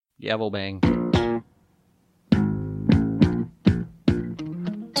Gavel bang. All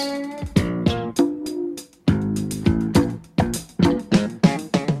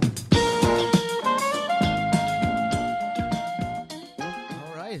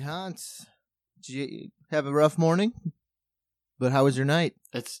right, Hans. Did you have a rough morning? But how was your night?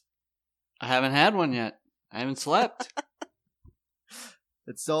 I haven't had one yet. I haven't slept.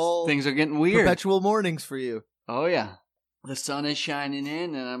 It's all Things are getting weird. perpetual mornings for you. Oh, yeah. The sun is shining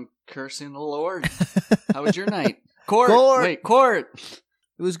in, and I'm cursing the Lord. How was your night? Court! Wait, Court!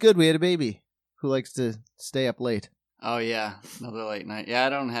 It was good. We had a baby who likes to stay up late. Oh, yeah. Another late night. Yeah, I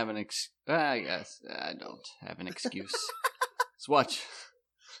don't have an I guess I don't have an excuse. Let's watch.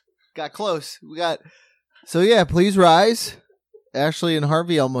 Got close. So yeah, please rise. Ashley and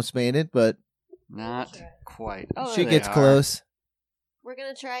Harvey almost made it, but Not quite. Oh, she there gets they are. close. We're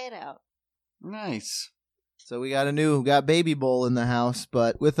going to try it out. Nice. So we got baby bowl in the house,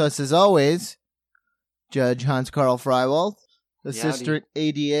 but with us as always, Judge Hans Carl Freiwald, Assistant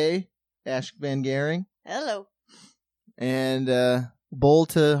ADA Ash Van Gering, Hello. and bowl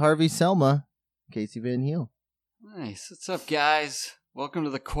to Harvey Selma, Casey Van Heel. Nice. What's up, guys? Welcome to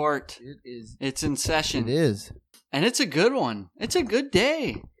the court. It's in session. It is. And it's a good one. It's a good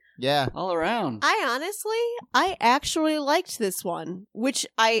day. Yeah. All around. I actually liked this one, which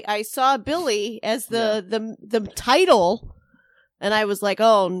I saw Billy as the title, and I was like,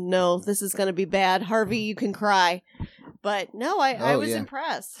 oh no, this is going to be bad. Harvey, you can cry. But no, I was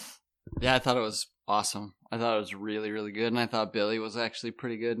impressed. Yeah, I thought it was awesome. I thought it was really, really good, and I thought Billy was actually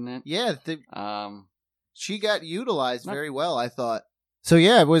pretty good in it. Yeah. She got utilized very well, I thought. So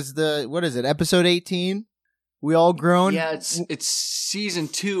yeah, it was episode 18? We all grown? Yeah, it's season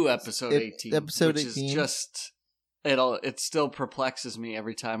 2, episode 18. Episode which 18. Is just it still perplexes me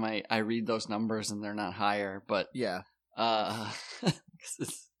every time I read those numbers and they're not higher. But yeah,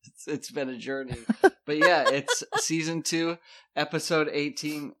 it's been a journey. But yeah, it's season 2, episode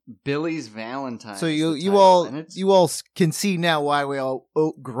 18, Billy's Valentine. So you all can see now why we all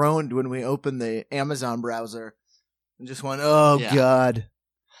groaned when we opened the Amazon browser and just went, oh Yeah. God.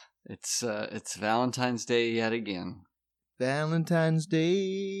 It's Valentine's Day yet again. Valentine's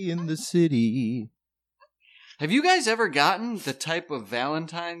Day in the city. Have you guys ever gotten the type of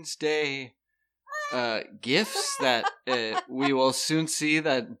Valentine's Day gifts that we will soon see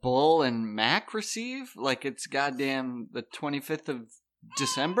that Bull and Mac receive? Like it's goddamn the 25th of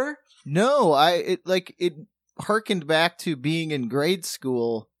December? No, it harkened back to being in grade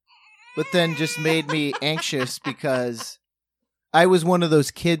school, but then just made me anxious because I was one of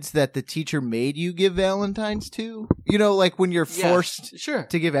those kids that the teacher made you give Valentines to. You know, like when you're forced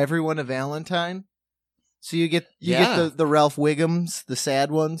to give everyone a Valentine. So you get the Ralph Wiggums, the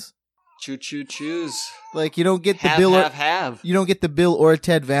sad ones. Choo choo choose. Like you don't get the You don't get the Bill or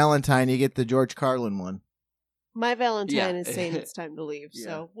Ted Valentine. You get the George Carlin one. My Valentine is saying it's time to leave,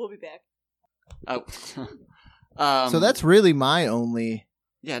 so we'll be back. Oh, so that's really my only.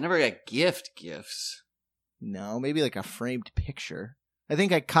 Yeah, I never got gifts. No, maybe like a framed picture. I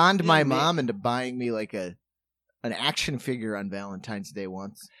think I conned my mom into buying me like an action figure on Valentine's Day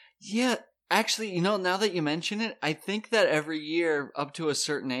once. Yeah, actually, now that you mention it, I think that every year up to a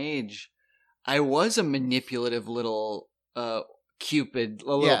certain age, I was a manipulative little Cupid,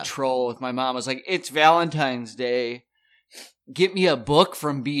 a little troll with my mom. I was like, it's Valentine's Day. Get me a book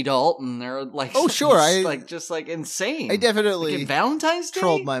from B. Dalton. They're like, oh, sure. just insane. I definitely like Valentine's Day?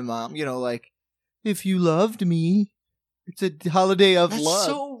 Trolled my mom, like, if you loved me, it's a holiday of love. That's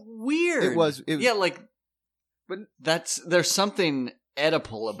so weird. It was. But there's something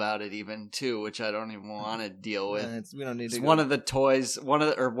Oedipal about it even too, which I don't even want to deal with. We don't need to. One of the toys, one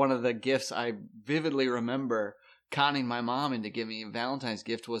of the gifts I vividly remember conning my mom into giving me a Valentine's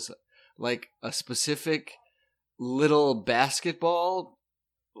gift was like a specific little basketball,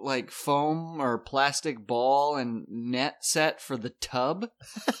 like foam or plastic ball and net set for the tub.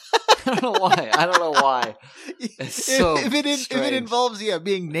 I don't know why. It's so if it involves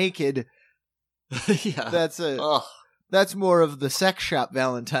being naked, that's more of the sex shop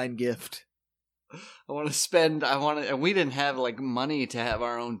Valentine gift. And we didn't have like money to have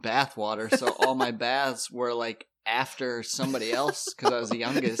our own bath water, so all my baths were like after somebody else because I was the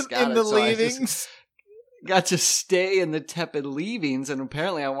youngest. Got to stay in the tepid leavings, and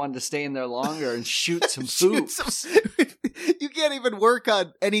apparently I wanted to stay in there longer and shoot some hoops. You can't even work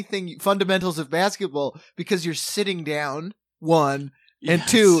on anything fundamentals of basketball because you're sitting down, one, and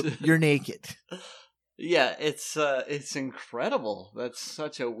two, you're naked. Yeah, it's incredible. That's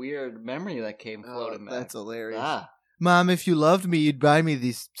such a weird memory that came floating back. That's hilarious. Mom, if you loved me, you'd buy me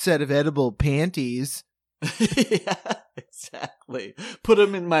this set of edible panties. Yeah, exactly. Put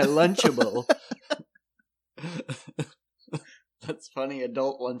them in my Lunchable. That's funny.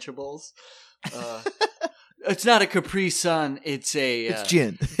 Adult Lunchables. It's not a Capri Sun. It's a. It's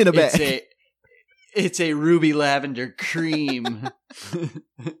gin in a bag. It's a ruby lavender cream.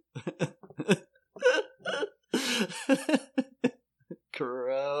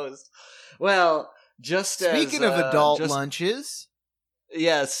 Gross. Well, speaking of adult lunches.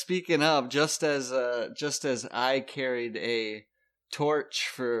 Yeah, speaking of, just as I carried a torch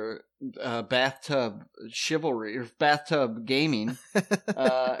for bathtub chivalry or bathtub gaming,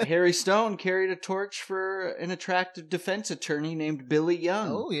 Harry Stone carried a torch for an attractive defense attorney named Billy Young.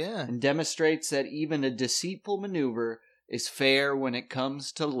 Oh yeah, and demonstrates that even a deceitful maneuver is fair when it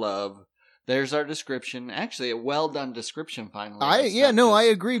comes to love. There's our description. Actually, a well done description. Finally, I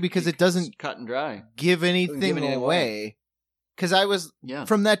agree because it doesn't cut and dry give anything away. Because I was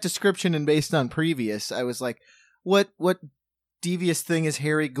from that description and based on previous, I was like, what devious thing is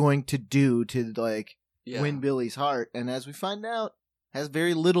Harry going to do to win Billy's heart? And as we find out, has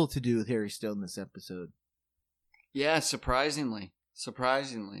very little to do with Harry Stone this episode. Yeah, surprisingly.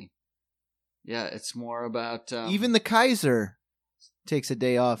 Yeah, it's more about even the Kaiser takes a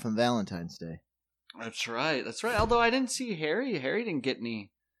day off on Valentine's Day. That's right. Although I didn't see Harry. Harry didn't get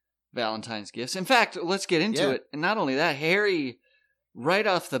any Valentine's gifts. In fact, let's get into it. And not only that, Harry, right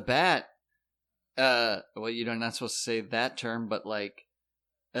off the bat, well, you're not supposed to say that term, but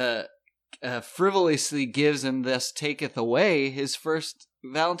frivolously gives him this taketh away his first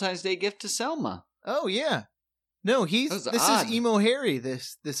Valentine's Day gift to Selma. Oh yeah, no, this is emo Harry.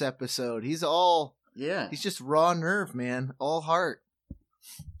 This episode, he's just raw nerve, man, all heart.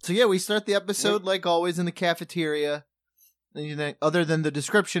 So yeah, we start the episode like always in the cafeteria. And you think, other than the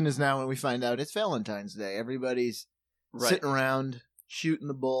description is now when we find out it's Valentine's Day. Everybody's sitting around shooting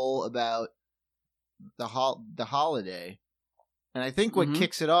the bull about the holiday. And I think what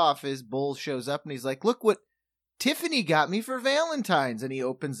kicks it off is Bull shows up and he's like, look what Tiffany got me for Valentine's. And he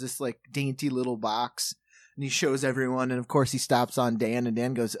opens this dainty little box and he shows everyone. And of course he stops on Dan and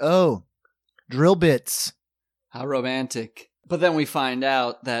Dan goes, oh, drill bits. How romantic. But then we find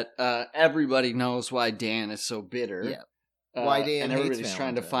out that everybody knows why Dan is so bitter. Yeah. Why Dan and hates everybody's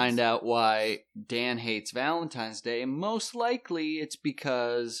trying to find out why Dan hates Valentine's Day. And most likely it's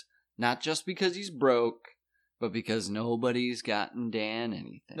because, not just because he's broke, but because nobody's gotten Dan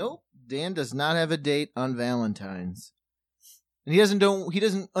anything. Nope. Dan does not have a date on Valentine's. And he doesn't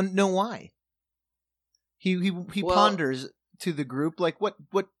know why. He ponders to the group,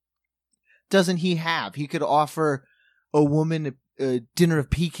 what doesn't he have? He could offer a woman a dinner of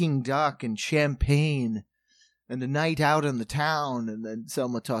Peking duck and champagne and a night out in the town, and then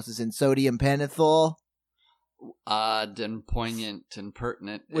Selma tosses in sodium pentothal. Odd and poignant and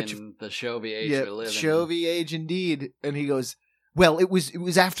pertinent in the Chauvi age we live in. Chauvi age indeed. And he goes, well, it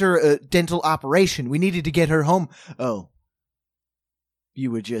was after a dental operation. We needed to get her home. Oh.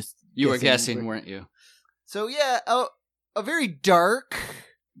 You were guessing, weren't you? So yeah, a very dark.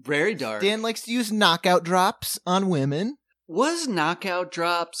 Very dark. Dan likes to use knockout drops on women. Was knockout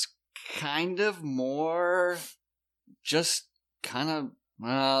drops kind of more just kind of,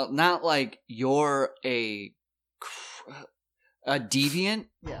 well, not like you're a deviant,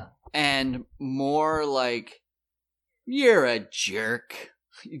 and more like you're a jerk.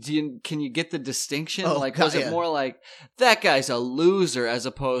 Can you get the distinction? Was it more like that guy's a loser as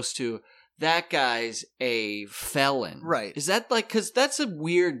opposed to that guy's a felon? Right. Is that because that's a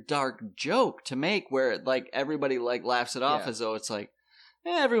weird dark joke to make where everybody laughs it off as though it's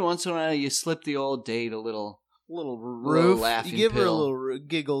every once in a while you slip the old date a little roof. Laughing you give pill. her a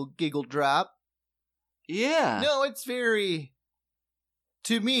little giggle drop. Yeah. No, it's very.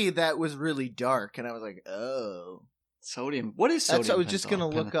 To me, that was really dark, and I was like, "Oh, sodium. What is sodium?" I was just gonna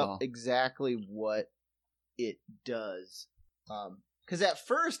look up exactly what it does. Because at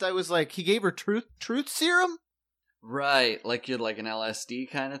first I was like, he gave her truth serum, right? Like you're an LSD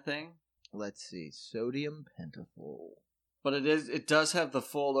kind of thing. Let's see, sodium pentothal. But it does have the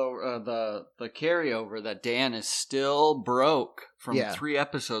fold over the carryover that Dan is still broke from 3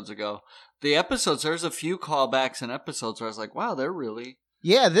 episodes ago. The episodes, there's a few callbacks and episodes where I was like, wow, they're really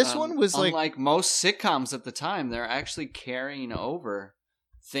this one was unlike most sitcoms at the time, they're actually carrying over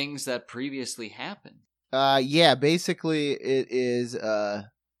things that previously happened. Basically it is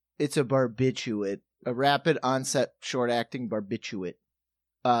it's a barbiturate, a rapid onset short acting barbiturate.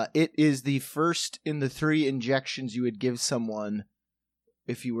 It is the first in the 3 injections you would give someone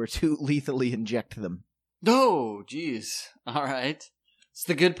if you were to lethally inject them. Oh, geez. All right. It's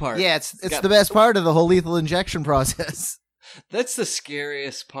the good part. Yeah, it's the best part of the whole lethal injection process. That's the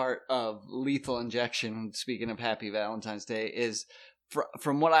scariest part of Lethal Injection. Speaking of Happy Valentine's Day, is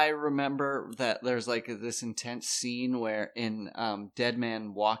from what I remember that there's like this intense scene where in Dead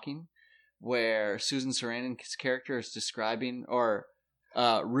Man Walking, where Susan Sarandon's character is describing, or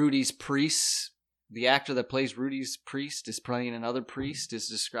Rudy's priest, the actor that plays Rudy's priest is playing another priest, is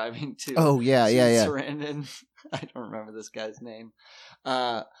describing to Oh yeah, yeah. Sarandon. I don't remember this guy's name.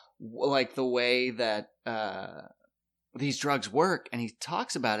 Like the way that these drugs work, and he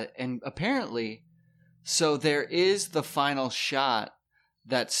talks about it, and apparently, so there is the final shot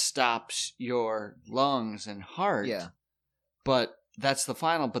that stops your lungs and heart. Yeah. But that's the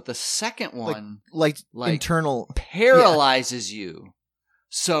final. But the second one, like internal, paralyzes you,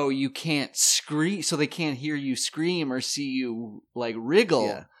 so you can't scream. So they can't hear you scream or see you like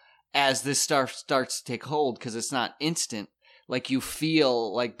wriggle as this starts to take hold, because it's not instant. Like you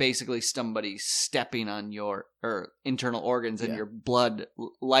feel like basically somebody stepping on your internal organs and your blood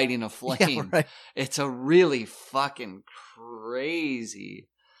lighting a flame. Yeah, right. It's a really fucking crazy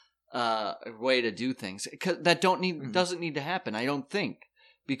way to do things that doesn't need to happen. I don't think,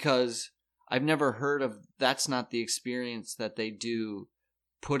 because I've never heard of, that's not the experience that they do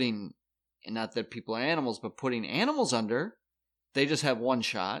putting, not that people are animals, but putting animals under. They just have one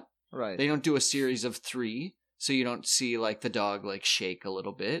shot. Right. They don't do a series of 3. So you don't see like the dog like shake a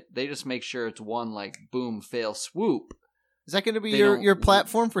little bit. They just make sure it's one like boom, fail, swoop. Is that going to be your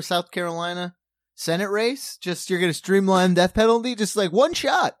platform for South Carolina Senate race? Just you're going to streamline death penalty? Just like one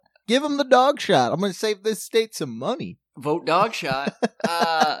shot. Give them the dog shot. I'm going to save this state some money. Vote dog shot.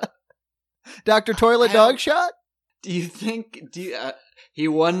 Dr. Toilet dog shot? Do you think he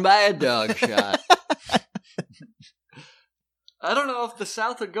won by a dog shot? I don't know if the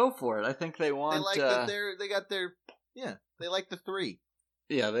South would go for it. I think they want. They like that they got their. Yeah, they like the 3.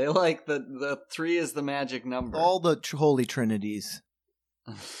 Yeah, they like the 3 is the magic number. All the holy trinities.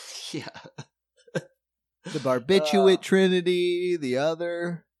 Yeah. The barbiturate trinity, the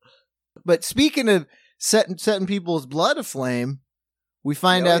other. But speaking of setting people's blood aflame, we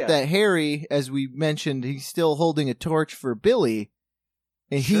find out that Harry, as we mentioned, he's still holding a torch for Billy,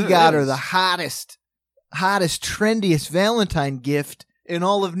 and he got her the hottest, trendiest Valentine gift in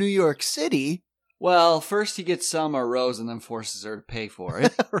all of New York City. Well, first he gets Selma a rose and then forces her to pay for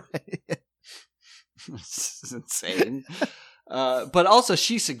it. Right. This is insane. But also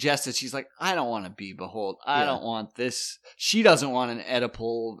she suggested, she's like, I don't want to be behold. I don't want this. She doesn't want an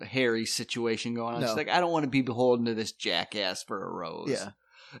Oedipal Harry situation going on. No. She's like, I don't want to be beholden to this jackass for a rose. Yeah.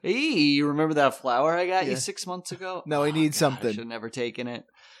 Hey, you remember that flower I got you 6 months ago? No, he needs something. I should have never taken it.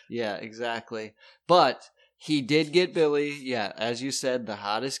 Yeah, exactly. But he did get Billy, as you said, the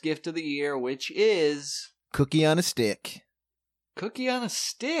hottest gift of the year, which is... Cookie on a stick. Cookie on a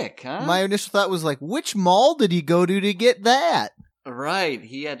stick, huh? My initial thought was like, which mall did he go to get that? Right.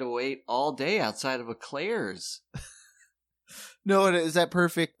 He had to wait all day outside of a Claire's. No, it is that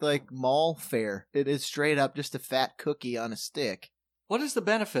perfect like mall fare. It is straight up just a fat cookie on a stick. What is the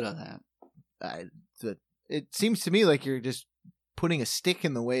benefit of that? It seems to me like you're just putting a stick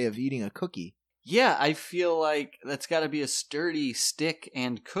in the way of eating a cookie. Yeah, I feel like that's got to be a sturdy stick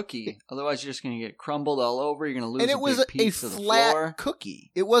and cookie. Otherwise, you're just going to get crumbled all over. You're going to lose a big piece of the floor. And it was a flat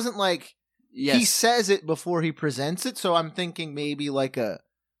cookie. It wasn't like he says it before he presents it. So I'm thinking maybe like a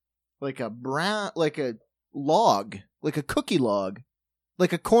log, like a cookie log,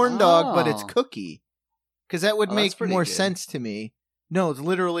 like a corn dog, but it's cookie. Because that would make more sense to me. No, it's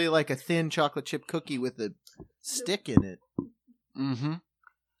literally like a thin chocolate chip cookie with a stick in it. Mm-hmm.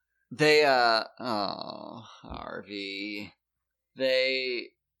 They, Harvey. They,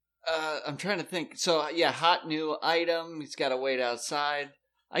 I'm trying to think. So, hot new item. He's got to wait outside.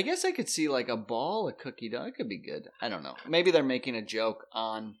 I guess I could see like a ball, a cookie dough. It could be good. I don't know. Maybe they're making a joke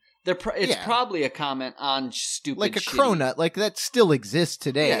on. It's probably a comment on stupid, like a cronut. Like that still exists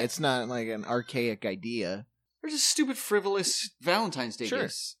today. Yeah. It's not like an archaic idea. There's a stupid, frivolous Valentine's Day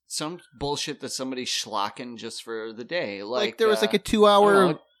gifts. Some bullshit that somebody's schlocking just for the day. Like there was like a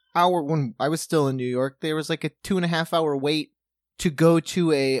 2-hour when I was still in New York. There was like a 2.5 hour wait to go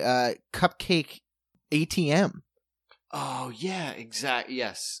to a cupcake ATM. Oh yeah, exactly.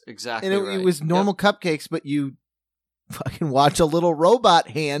 Yes, exactly. And it was normal cupcakes, but you fucking watch a little robot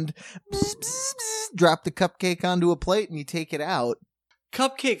hand drop the cupcake onto a plate, and you take it out.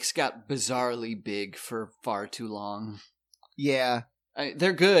 Cupcakes got bizarrely big for far too long. Yeah.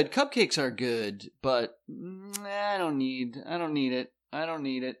 They're good. Cupcakes are good, but I don't need it. I don't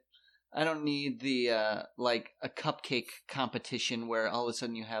need the, like, a cupcake competition where all of a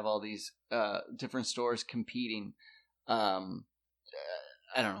sudden you have all these different stores competing.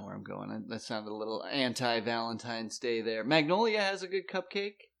 I don't know where I'm going. That sounded a little anti-Valentine's Day there. Magnolia has a good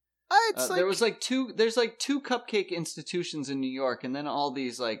cupcake. There was there's like two cupcake institutions in New York, and then all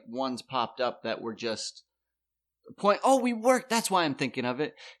these like ones popped up that were just we worked. That's why I'm thinking of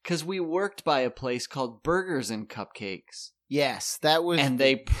it, because we worked by a place called Burgers and Cupcakes. Yes, that was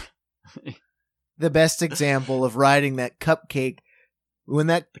they the best example of riding that cupcake when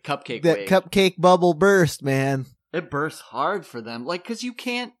the cupcake that wave. Cupcake bubble burst, man. It burst hard for them, like because you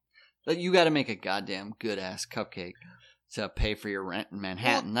can't. You got to make a goddamn good ass cupcake to pay for your rent in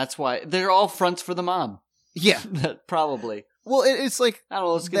Manhattan. Well, that's why they're all fronts for the mob. Yeah, probably. Well, it's like I don't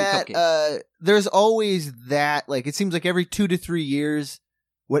know. Let's get a cupcake. There's always that. Like it seems like every 2 to 3 years,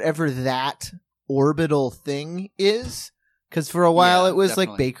 whatever that orbital thing is. Because for a while it was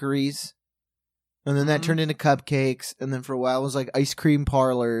like bakeries, and then that turned into cupcakes, and then for a while it was like ice cream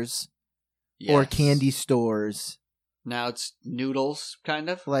parlors or candy stores. Now it's noodles, kind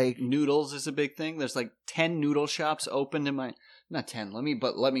of. Like noodles is a big thing. There's like 10 noodle shops opened in my not 10. Let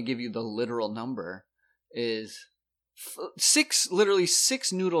me give you the literal number. Is 6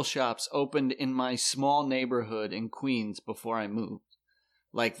 noodle shops opened in my small neighborhood in Queens before I moved.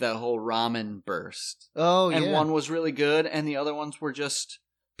 Like the whole ramen burst. Oh, yeah. And one was really good, and the other ones were just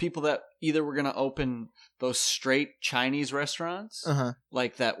people that either were going to open those straight Chinese restaurants,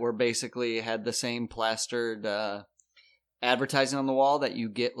 like that were basically had the same plastered advertising on the wall that you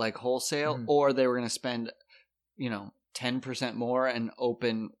get like wholesale, or they were going to spend, 10% more and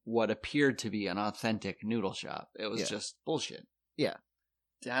open what appeared to be an authentic noodle shop. It was just bullshit. Yeah.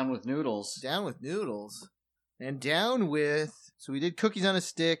 Down with noodles. Down with noodles. And down with... So we did cookies on a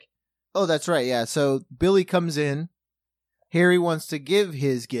stick. Oh, that's right, yeah. So Billy comes in. Harry wants to give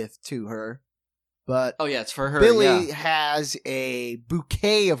his gift to her. But oh, yeah, it's for her. Billy has a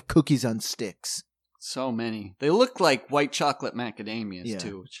bouquet of cookies on sticks. So many. They look like white chocolate macadamias,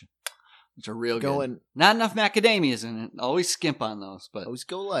 too, which are real good. Not enough macadamias in it. Always skimp on those. But always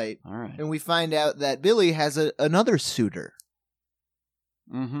go light. All right. And we find out that Billy has another suitor.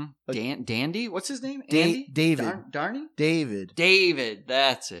 Mm-hmm. Dandy? What's his name? Andy? David. Darndy? David.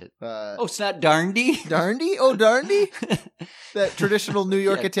 That's it. It's not Darndy? Darndy? Oh, Darndy? That traditional New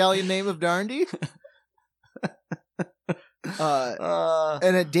York Italian name of Darndy?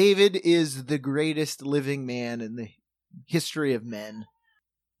 And David is the greatest living man in the history of men.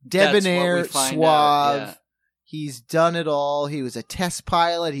 Debonair, suave. He's done it all. He was a test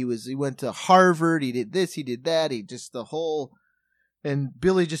pilot. He went to Harvard. He did this. He did that. He just the whole... And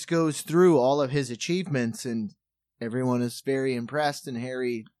Billy just goes through all of his achievements, and everyone is very impressed. And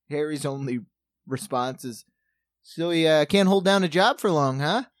Harry's only response is, "So he can't hold down a job for long,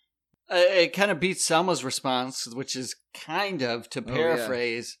 huh?" It kind of beats Selma's response, which is kind of, to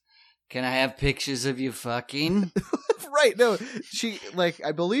paraphrase, "Can I have pictures of you fucking?" Right? No,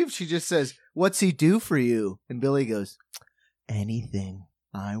 I believe she just says, "What's he do for you?" And Billy goes, "Anything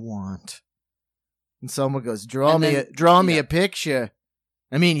I want." And Selma goes, "Draw me a picture.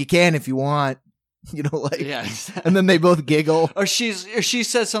 I mean, you can if you want." Yeah. And then they both giggle. Or she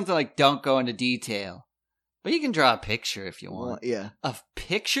says something like, "Don't go into detail, but you can draw a picture if you want." Yeah. A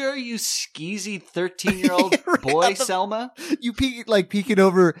picture, you skeezy 13-year-old boy, Selma? You peeking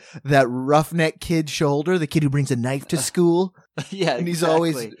over that roughneck kid's shoulder, the kid who brings a knife to school. Yeah, and he's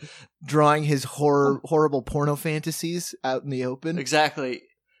always drawing his horrible porno fantasies out in the open. Exactly.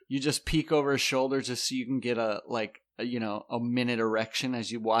 You just peek over his shoulder just so you can get a minute erection as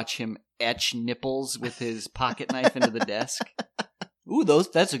you watch him etch nipples with his pocket knife into the desk. Ooh,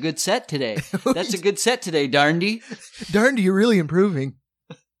 that's a good set today. That's a good set today, Darndy. Darndy, you're really improving.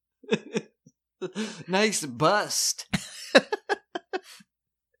 Nice bust.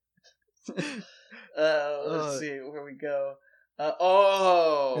 Let's see where we go.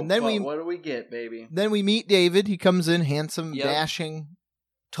 And then what do we get, baby? Then we meet David. He comes in, handsome, dashing.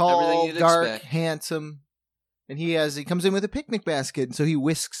 Tall, dark, handsome, and he comes in with a picnic basket, and so he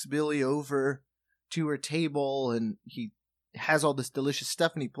whisks Billy over to her table, and he has all this delicious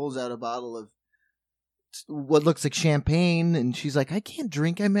stuff, and he pulls out a bottle of what looks like champagne, and she's like, "I can't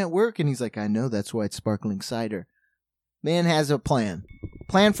drink, I'm at work," and he's like, "I know, that's why it's sparkling cider." Man has a plan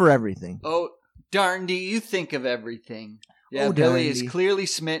for everything. Oh, Darndy, you think of everything. Yeah, Billy is clearly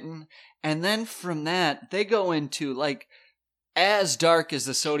smitten, and then from that, they go into, as dark as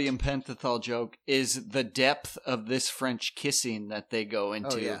the sodium pentothal joke is the depth of this French kissing that they go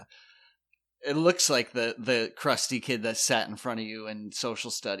into. Oh, yeah. It looks like the crusty kid that sat in front of you in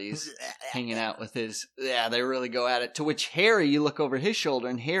social studies hanging out with his... Yeah, they really go at it. To which Harry, you look over his shoulder,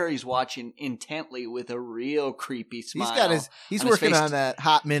 and Harry's watching intently with a real creepy smile. He's working on that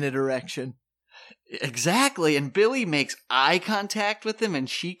hot minute erection. Exactly. And Billy makes eye contact with him and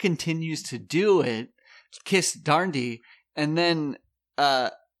she continues to do it. Kiss Darndy. And then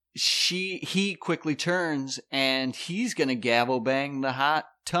he quickly turns and he's going to gavel bang the hot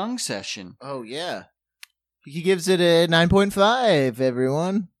tongue session. Oh, yeah. He gives it a 9.5,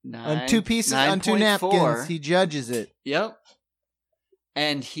 everyone. On 2 pieces, on 2 napkins, he judges it. Yep.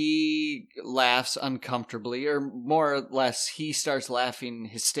 And he laughs uncomfortably, or more or less, he starts laughing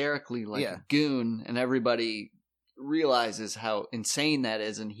hysterically like a goon, and everybody realizes how insane that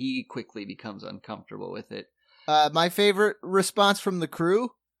is, and he quickly becomes uncomfortable with it. My favorite response from the crew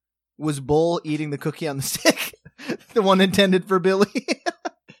was Bull eating the cookie on the stick, the one intended for Billy.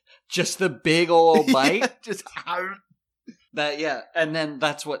 Just the big old bite? Yeah, just... That, yeah, and then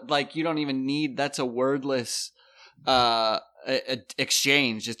that's what, like, you don't even need, that's a wordless...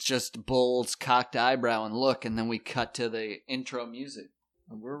 exchange. It's just Bull's cocked eyebrow and look, and then we cut to the intro music.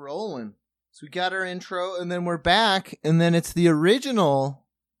 And we're rolling. So we got our intro, and then we're back, and then it's the original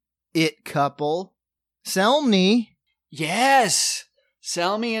It couple, Selmy. Yes,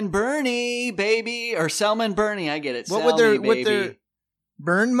 Selmy and Bernie, baby, or Selma and Bernie. I get it. What Selmy, would their baby. what their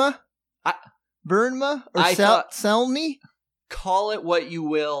Burnma? Burnma or Selmy? Call it what you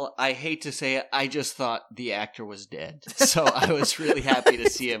will. I hate to say it. I just thought the actor was dead. So I was really happy to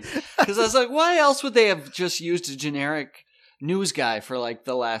see him. Because I was like, why else would they have just used a generic news guy for like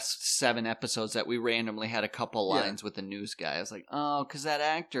the last 7 episodes that we randomly had a couple lines with the news guy? I was like, oh, because that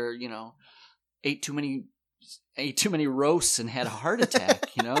actor, ate too many roasts and had a heart attack,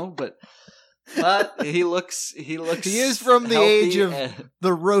 But he is from the age of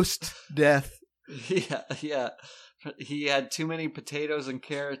the roast death. Yeah. He had too many potatoes and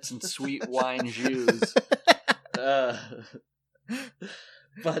carrots and sweet wine jus.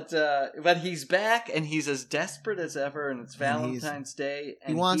 But he's back and he's as desperate as ever, and it's Valentine's Day,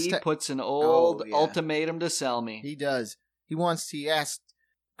 and he puts an old ultimatum to Selmy. He does. He asks,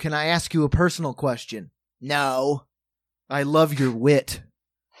 "Can I ask you a personal question?" No. I love your wit.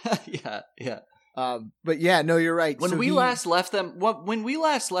 Yeah. But yeah, no, you're right. When we last left them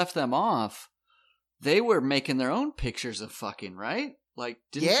off, they were making their own pictures of fucking, right? Like,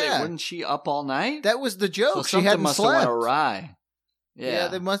 wasn't she up all night? That was the joke. So she hadn't must slept. have went awry. Yeah,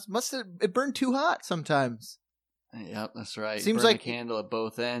 they must have. It burned too hot sometimes. Yep, that's right. Seems burn like a candle at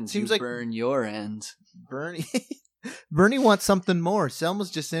both ends. Seems you like burn your ends. Bernie wants something more. Selma's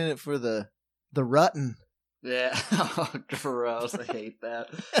just in it for the ruttin'. Yeah. Oh, gross. I hate that.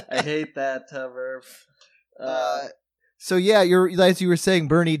 I hate that, Verve. So yeah, as you were saying,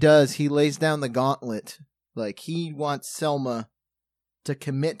 Bernie does. He lays down the gauntlet. Like, he wants Selma to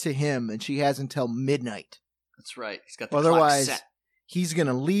commit to him, and she has until midnight. That's right. He's got the clock set. He's going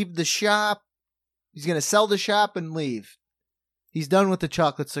to leave the shop. He's going to sell the shop and leave. He's done with the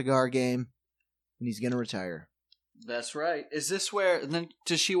chocolate cigar game, and he's going to retire. That's right. Is this where, then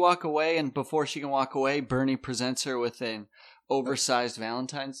does she walk away, and before she can walk away, Bernie presents her with an oversized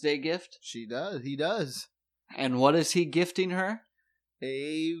Valentine's Day gift? She does. He does. And what is he gifting her?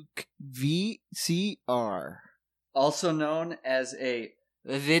 A VCR. Also known as a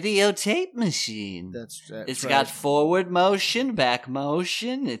videotape machine. That's It's got forward motion, back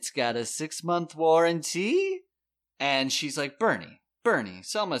motion. It's got a 6-month warranty. And she's like, Bernie,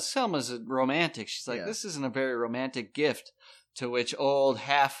 Selma's a romantic. She's like, This isn't a very romantic gift. To which old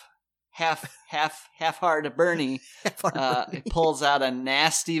half-hearted Bernie pulls out a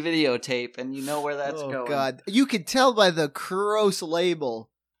nasty videotape, and you know where that's going. Oh, God. You could tell by the gross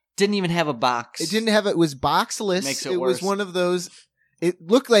label. Didn't even have a box. It was boxless. Makes it worse. Was one of those. It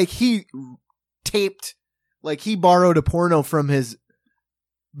looked like he taped, like he borrowed a porno from his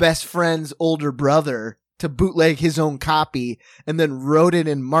best friend's older brother to bootleg his own copy and then wrote it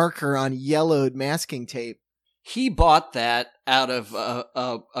in marker on yellowed masking tape. He bought that out of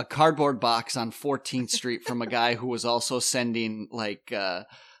a cardboard box on 14th Street from a guy who was also sending like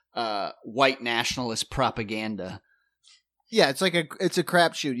white nationalist propaganda. Yeah, it's a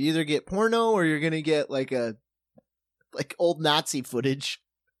crapshoot. You either get porno or you're gonna get like old Nazi footage.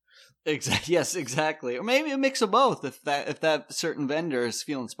 Yes, exactly. Or maybe a mix of both if that certain vendor is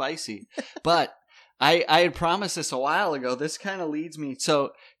feeling spicy. But I had promised this a while ago. This kind of leads me.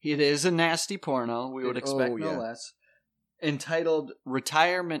 So it is a nasty porno. We would expect no less. Entitled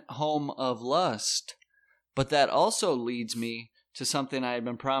Retirement Home of Lust. But that also leads me to something I had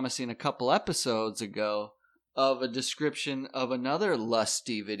been promising a couple episodes ago of a description of another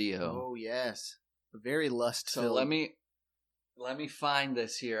lusty video. Oh, yes. A very lust-filled. So let me find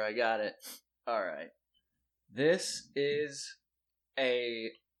this here. I got it. All right. This is a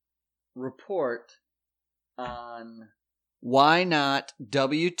report on Why Not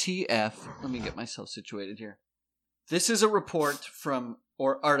WTF? Let me get myself situated here. This is a report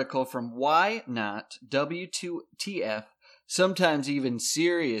or article from Why Not WTF. Sometimes even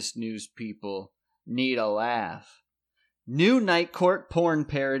serious news people need a laugh. New Night Court porn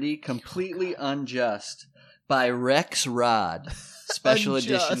parody, Completely Unjust, by Rex Rod. Special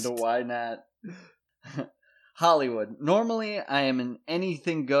edition to Why Not. Hollywood. Normally, I am an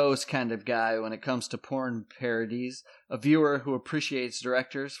anything goes kind of guy when it comes to porn parodies, a viewer who appreciates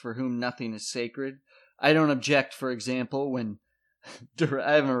directors for whom nothing is sacred. I don't object, for example, when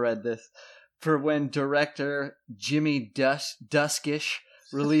I haven't read this, for when director Jimmy Duskish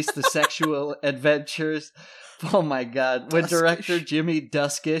released the sexual adventures. Oh my God! When director Jimmy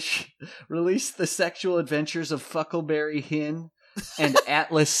Duskish released the sexual adventures of Fuckleberry Hin and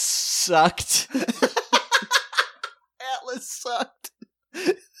Atlas Sucked. Atlas Sucked.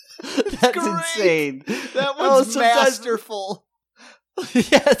 That's great. Insane. That was masterful.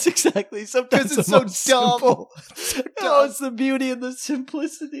 Yeah, it's exactly. Sometimes it's so dumb. Simple. Oh, it's the beauty and the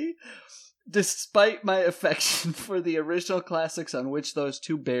simplicity. Despite my affection for the original classics on which those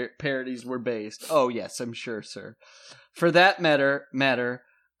two parodies were based. Oh, yes, I'm sure, sir. For that matter,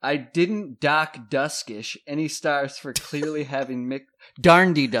 I didn't dock Duskish any stars for clearly having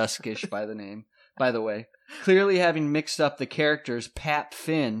Darndy Duskish by the way, clearly having mixed up the characters Pap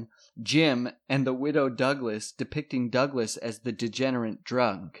Finn, Jim, and the widow Douglas, depicting Douglas as the degenerate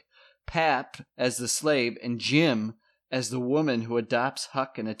drunk, Pap as the slave, and Jim as the woman who adopts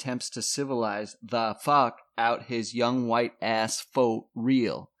Huck and attempts to civilize the fuck out his young white ass faux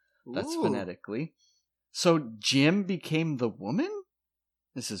real. That's phonetically. So Jim became the woman?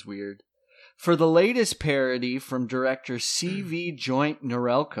 This is weird. For the latest parody from director C.V. Joint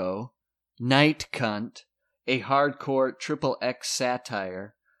Norelco, Night Cunt, a hardcore XXX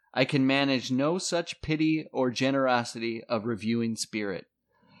satire, I can manage no such pity or generosity of reviewing spirit.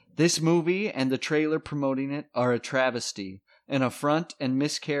 This movie and the trailer promoting it are a travesty, an affront and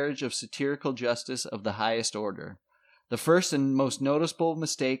miscarriage of satirical justice of the highest order. The first and most noticeable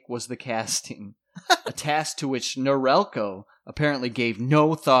mistake was the casting, a task to which Norelco apparently gave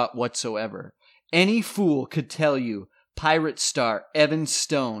no thought whatsoever. Any fool could tell you pirate star Evan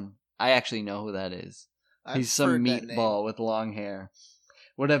Stone, I actually know who that is. He's some meatball with long hair.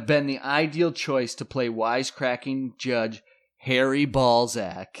 Would have been the ideal choice to play wisecracking judge Harry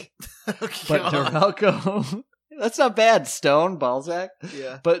Balzac. But Norelco... That's not bad, Stone, Balzac.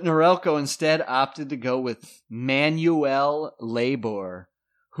 Yeah. But Norelco instead opted to go with Manuel Labor,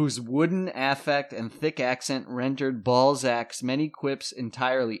 whose wooden affect and thick accent rendered Balzac's many quips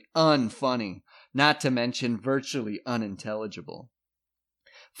entirely unfunny, not to mention virtually unintelligible.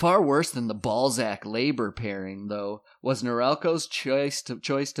 Far worse than the Balzac-Labor pairing, though, was Norelco's choice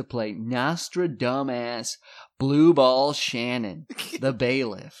to play Nostradamus Blue Ball Shannon, the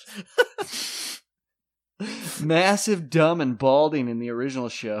bailiff. Massive, dumb, and balding in the original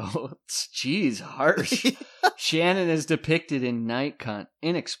show. Jeez, harsh. Shannon is depicted in Night Cunt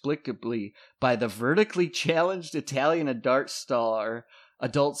inexplicably by the vertically challenged Italian adult star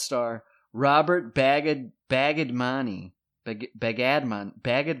Robert Bagadmani,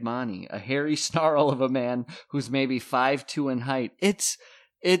 a hairy snarl of a man who's maybe 5'2" in height. It's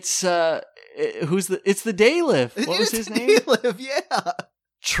the Dayliff. What was his name? Dayliff, yeah.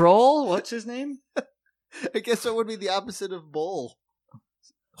 Troll? What's his name? I guess that would be the opposite of bull.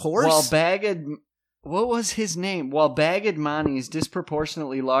 Horse? What was his name? While Bagadmani's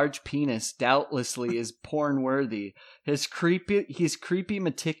disproportionately large penis doubtlessly is porn-worthy, his creepy,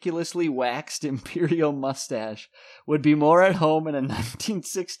 meticulously waxed imperial mustache would be more at home in a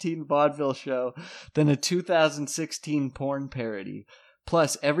 1916 vaudeville show than a 2016 porn parody.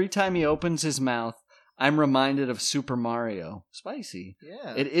 Plus, every time he opens his mouth, I'm reminded of Super Mario. Spicy.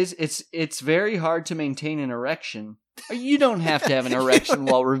 Yeah. It's very hard to maintain an erection. You don't have to have an erection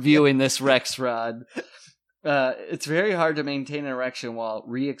while reviewing this Rex Rod. It's very hard to maintain an erection while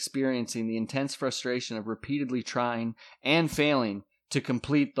re-experiencing the intense frustration of repeatedly trying and failing to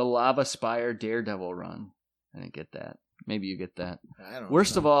complete the Lava Spire Daredevil run. I didn't get that. Maybe you get that.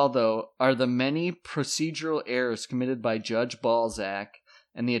 Worst of all, though, are the many procedural errors committed by Judge Balzac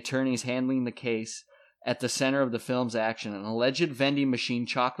and the attorneys handling the case at the center of the film's action, an alleged vending machine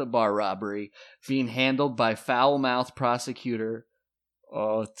chocolate bar robbery being handled by foul-mouthed prosecutor.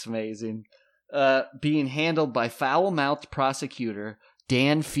 Oh, it's amazing. Being handled by foul-mouthed prosecutor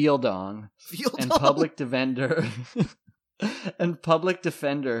Dan Fieldong. And public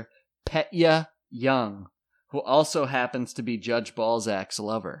defender Petya Young, who also happens to be Judge Balzac's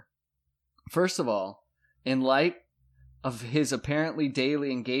lover. First of all, in light of his apparently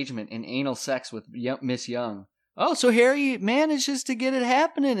daily engagement in anal sex with Miss Young, Oh, so Harry manages to get it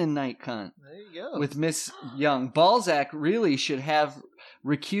happening in Night Cunt There you go. with Miss Young. Balzac really should have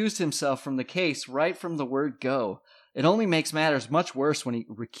recused himself from the case right from the word go. It only makes matters much worse when he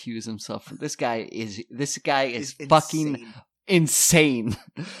recused himself. This guy is fucking insane.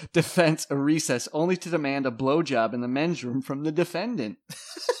 Defense a recess only to demand a blowjob in the men's room from the defendant.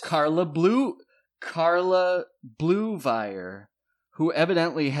 Carla Bluevire, who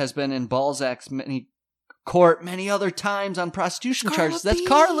evidently has been in Balzac's court many other times on prostitution charges. That's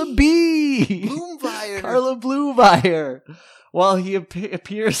Carla B. Bloomfire. Carla Bluevire. While he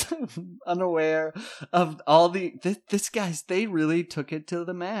appears unaware of all the this guys, they really took it to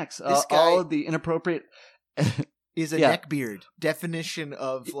the max. This guy all of the inappropriate is a neckbeard. Definition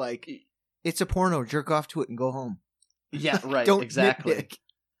of like, it's a porno. Jerk off to it and go home. Yeah, right. Don't Exactly. nitpick.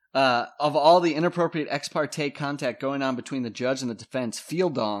 Of all the inappropriate ex parte contact going on between the judge and the defense,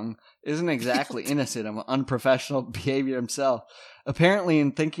 Fieldong isn't exactly innocent of unprofessional behavior himself. Apparently,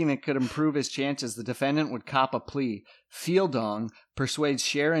 in thinking it could improve his chances, the defendant would cop a plea. Fieldong persuades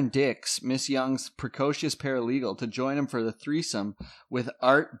Sharon Dix, Miss Young's precocious paralegal, to join him for the threesome with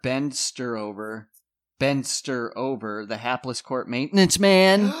Art Bensterover, the hapless court maintenance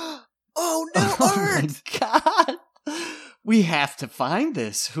man. Oh no, Art! Oh my God. We have to find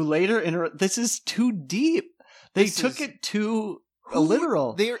this. Who later this is too deep. They took it too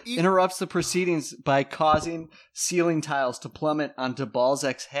literal. Interrupts the proceedings by causing ceiling tiles to plummet onto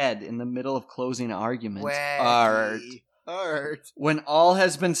Balzac's head in the middle of closing arguments. Wacky. Art. When all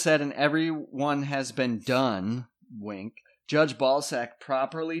has been said and everyone has been done, wink, Judge Balzac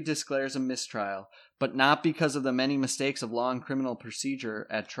properly declares a mistrial, but not because of the many mistakes of law and criminal procedure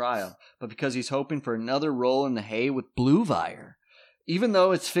at trial, but because he's hoping for another roll in the hay with Bluevire. Even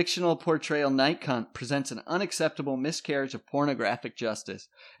though its fictional portrayal Night Cunt presents an unacceptable miscarriage of pornographic justice,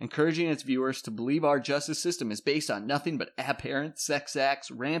 encouraging its viewers to believe our justice system is based on nothing but abhorrent sex acts,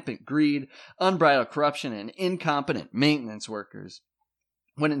 rampant greed, unbridled corruption, and incompetent maintenance workers.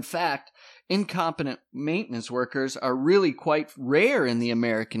 When in fact, incompetent maintenance workers are really quite rare in the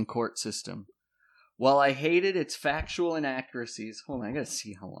American court system. While I hated its factual inaccuracies... Hold on, I gotta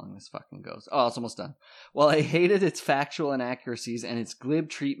see how long this fucking goes. Oh, it's almost done. While I hated its factual inaccuracies and its glib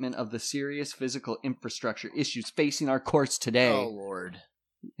treatment of the serious physical infrastructure issues facing our courts today... Oh, Lord.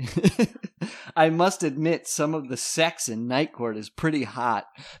 I must admit some of the sex in Night Court is pretty hot.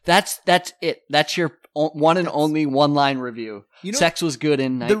 That's it. That's your one and only one-line review. You know, sex was good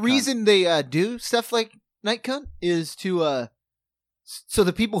in Night Cunt. The reason they do stuff like Night Cunt is to... so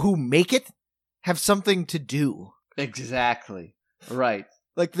the people who make it have something to do. Exactly. Right.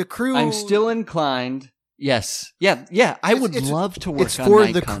 Like the crew... I'm still inclined... Yes. Yeah. I would love to work on for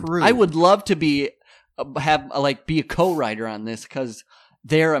Night the Cunt. crew. I would love to be a co-writer on this because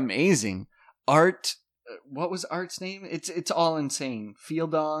they're amazing. Art... What was Art's name? It's all insane.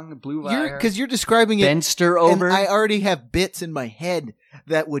 Fieldong, Bluevire... Because you're describing it... Bensterover. And I already have bits in my head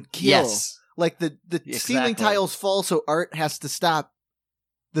that would kill. Yes. Like the ceiling tiles fall, so Art has to stop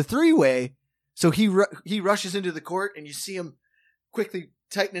the three-way. So he rushes into the court, and you see him quickly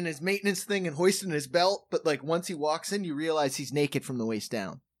tightening his maintenance thing and hoisting his belt. But like once he walks in, you realize he's naked from the waist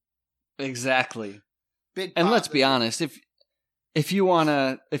down. Exactly. Big. And let's be honest, if you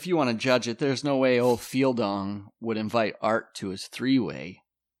wanna judge it, there's no way old Fieldong would invite Art to his three-way.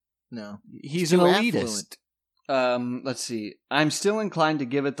 No, he's an elitist. Let's see. I'm still inclined to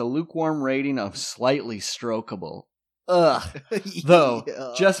give it the lukewarm rating of slightly strokeable. Ugh. Though,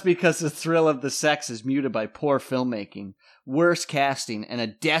 just because the thrill of the sex is muted by poor filmmaking, worse casting, and a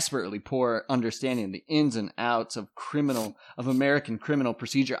desperately poor understanding of the ins and outs of American criminal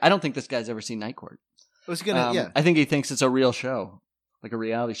procedure. I don't think this guy's ever seen Night Court. I think he thinks it's a real show, like a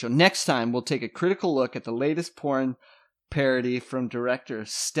reality show. Next time, we'll take a critical look at the latest porn parody from director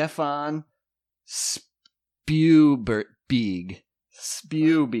Stefan Spewbeeg.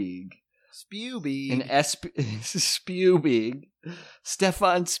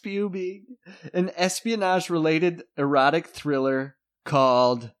 Stefan Spewbeeg. An espionage-related erotic thriller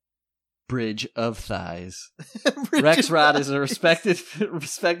called Bridge of Thighs. Rex Rod is a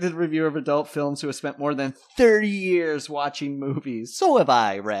respected reviewer of adult films who has spent more than 30 years watching movies. So have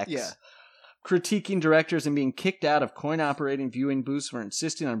I, Rex. Yeah. Critiquing directors and being kicked out of coin-operating viewing booths for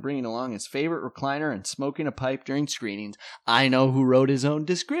insisting on bringing along his favorite recliner and smoking a pipe during screenings. I know who wrote his own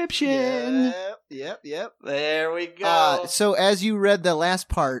description. Yep. There we go. So as you read the last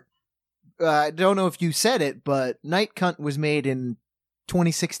part, I don't know if you said it, but Night Cunt was made in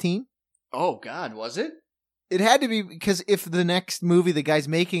 2016. Oh, God, was it? It had to be, because if the next movie the guy's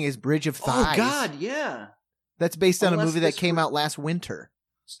making is Bridge of Thighs. Oh, God, yeah. That's based on a movie that came out last winter.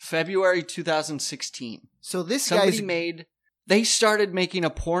 February 2016. So this Somebody they started making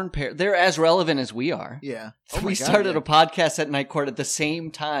a porn pair. They're as relevant as we are. Yeah. We started a podcast at Night Court at the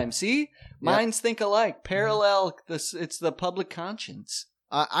same time. See? Minds think alike. Parallel. It's the public conscience.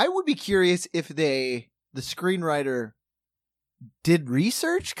 I would be curious if the screenwriter did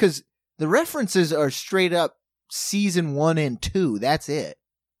research, because the references are straight up season 1 and 2. That's it.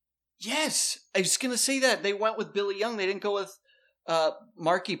 Yes. I was going to say that. They went with Billy Young. They didn't go with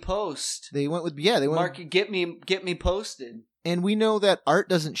Marky Post. They went with Marky, get me posted. And we know that Art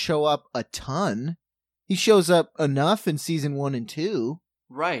doesn't show up a ton. He shows up enough in season 1 and 2.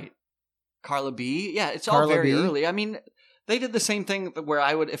 Right. Carla B. Yeah, it's Carla all very B. early. I mean, they did the same thing where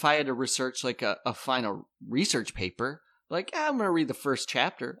I would, if I had to research like a final research paper, like, I'm going to read the first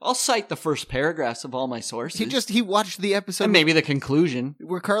chapter. I'll cite the first paragraphs of all my sources. He watched the episode. And maybe the conclusion.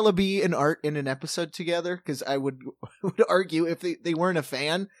 Were Carla B and Art in an episode together? Because I would argue if they weren't a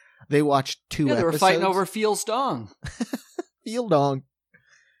fan, they watched 2 episodes. They were fighting over Feel's dong. Feel dong.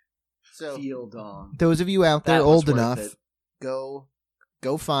 So, Feel dong. those of you out there That was old worth enough, it.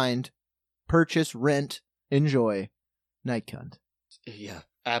 go find, purchase, rent, enjoy Night Cunt. Yeah,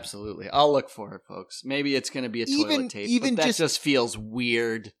 absolutely. I'll look for it, folks. Maybe it's going to be a toilet tape. Even but that just feels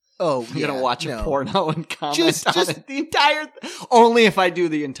weird. Oh, I'm going to watch a porno and comment Just- on it. The entire... only if I do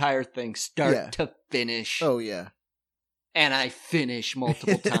the entire thing, start to finish. Oh, yeah. And I finish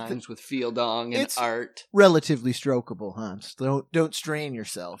multiple times with Feel Dong and It's- Art. Relatively strokable, Hans. Don't strain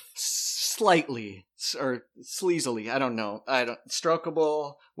yourself. Slightly. Or sleazily. I don't know.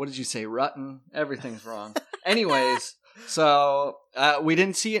 Strokeable. What did you say? Rutten? Everything's wrong. Anyways, so we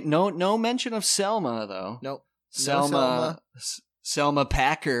didn't see it. No mention of Selma, though. Nope. Selma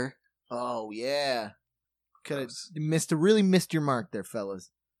Packer. Oh, yeah. Really missed your mark there,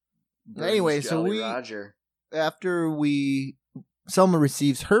 fellas. Anyway, so Roger. after Selma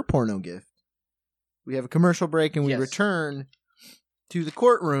receives her porno gift, we have a commercial break and we return to the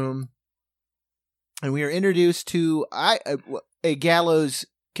courtroom, and we are introduced to a Gallows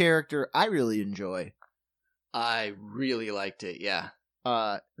character I really enjoy. I really liked it, yeah.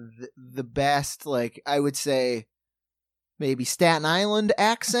 The best, like, I would say, maybe Staten Island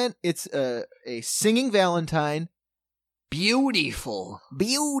accent. It's a singing Valentine. Beautiful,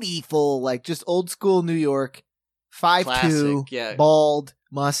 like just old school New York. 5'2", yeah. bald,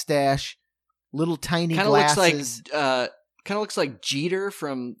 mustache, little tiny glasses. Kind of looks like Jeter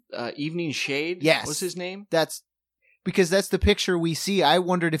from Evening Shade. Yes. What's his name? That's because that's the picture we see. I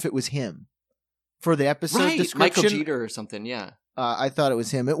wondered if it was him for the episode description. Michael Jeter or something. Yeah. I thought it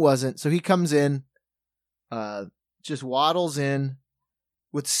was him. It wasn't. So he comes in, just waddles in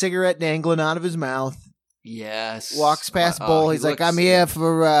with cigarette dangling out of his mouth. Yes. Walks past Bull. He's like, I'm here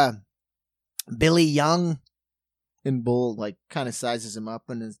for Billy Young. And Bull, like, kind of sizes him up,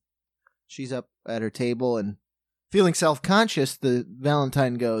 and she's up at her table, and feeling self-conscious, the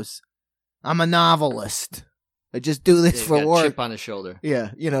Valentine goes, I'm a novelist. I just do this for work. Chip on his shoulder.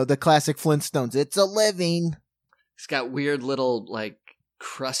 Yeah, the classic Flintstones. It's a living. He's got weird little, like,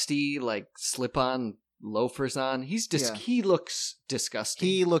 crusty, like, slip-on loafers on. He looks disgusting.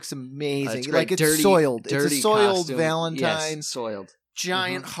 He looks amazing. It's like, it's dirty, soiled. Dirty it's a soiled costume. Valentine. Yes, soiled.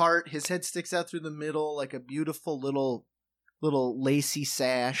 Giant heart. His head sticks out through the middle like a beautiful little lacy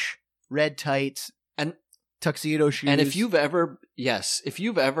sash. Red tights. And tuxedo shoes. And if you've ever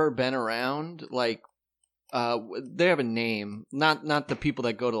been around, like, they have a name. Not the people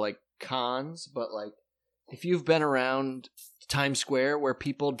that go to, like, cons, but, like, if you've been around Times Square where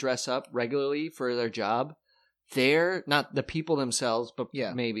people dress up regularly for their job, they're not the people themselves, but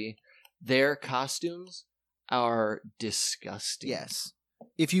maybe their costumes are disgusting. Yes.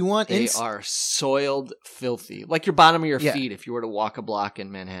 If you want... They are soiled, filthy. Like your bottom of your feet if you were to walk a block in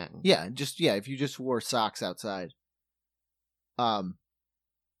Manhattan. Yeah, if you just wore socks outside.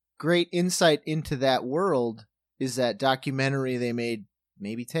 Great insight into that world is that documentary they made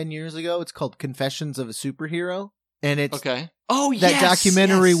maybe 10 years ago. It's called Confessions of a Superhero. And it's that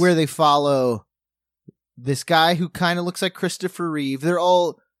documentary where they follow this guy who kind of looks like Christopher Reeve. They're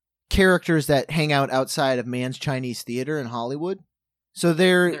all characters that hang out outside of Mann's Chinese Theater in Hollywood. So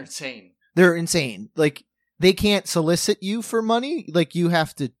they're insane. They're insane. Like, they can't solicit you for money. Like, you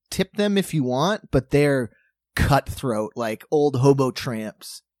have to tip them if you want, but they're cutthroat, like old hobo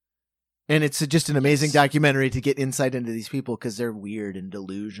tramps. And it's just an amazing documentary to get insight into these people because they're weird and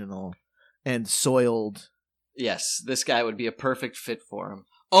delusional and soiled. Yes, this guy would be a perfect fit for him.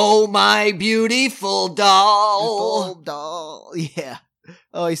 Oh, my beautiful doll. Yeah.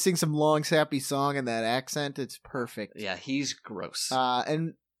 Oh, he sings some long, sappy song in that accent. It's perfect. Yeah, he's gross.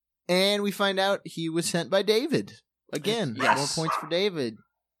 And we find out he was sent by David. Again, more points for David.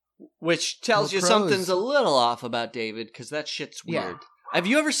 Which tells No you pros. something's a little off about David, because that shit's Yeah. weird. Have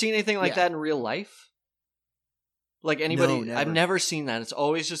you ever seen anything like Yeah. that in real life? Like anybody? No, never. I've never seen that. It's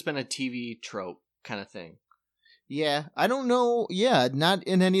always just been a TV trope kind of thing. Yeah, I don't know. Yeah, not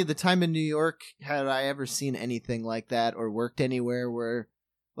in any of the time in New York had I ever seen anything like that or worked anywhere where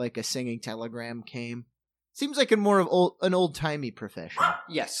like a singing telegram came. Seems like an old timey profession,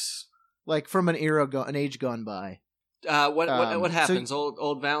 Yes. like from an age gone by. What so- happens?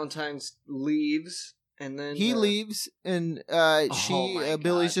 Old Valentine's leaves, and then He leaves, and my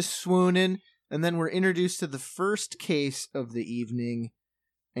Billy's God. just swooning, and then we're introduced to the first case of the evening,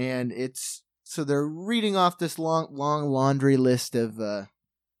 and so they're reading off this long laundry list of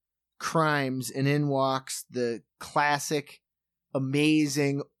crimes, and in walks the classic,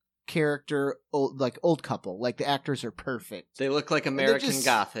 amazing character, old couple. Like the actors are perfect. They look like they're American just-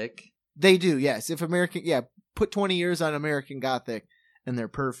 Gothic. They do, yes. If put 20 years on American Gothic, and they're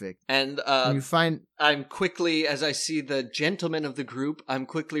perfect. And And you find I'm quickly, as I see the gentlemen of the group, I'm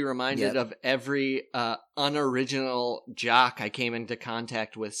quickly reminded Yep. of every unoriginal jock I came into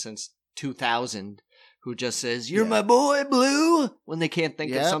contact with since 2000, who just says, "You're Yeah. my boy, Blue," when they can't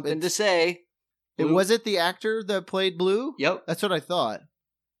think of Yep, something to it's- say. Blue- was it the actor that played Blue? Yep. That's what I thought.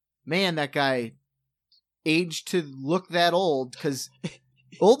 Man, that guy aged to look that old, because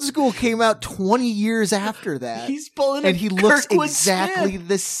Old School came out 20 years after that. He's pulling and a he looks Kirkwood exactly Smith.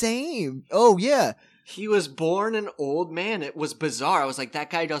 the same. Oh, yeah. He was born an old man. It was bizarre. I was like, that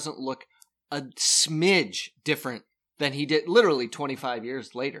guy doesn't look a smidge different than he did literally 25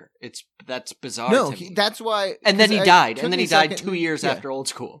 years later. That's bizarre No, to me. that's why. And then he 'cause died. took And then me he a died second- 2 years yeah. after Old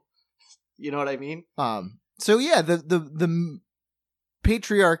School. You know what I mean? So yeah, the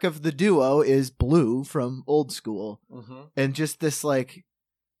patriarch of the duo is Blue from Old School, Mm-hmm. and just this like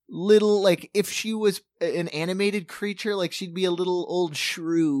little, like if she was an animated creature, like she'd be a little old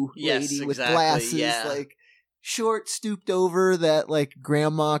shrew Yes, lady with exactly, glasses, yeah. like short, stooped over, that like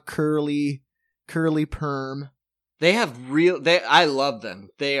grandma curly perm. They have I love them.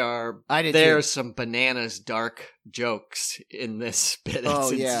 I did There's too. some bananas dark jokes in this bit. It's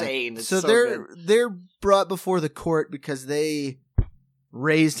Oh, yeah. insane. It's So good. they're brought before the court because they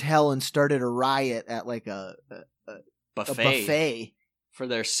raised hell and started a riot at like a buffet. for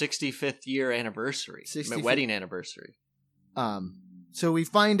their 65th year anniversary, 65th wedding anniversary. So we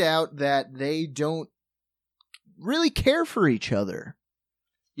find out that they don't really care for each other.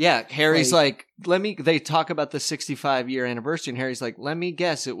 Yeah, Harry's like, they talk about the 65-year anniversary, and Harry's like, let me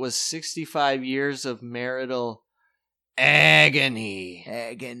guess, it was 65 years of marital agony.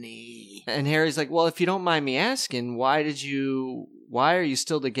 And Harry's like, well, if you don't mind me asking, why are you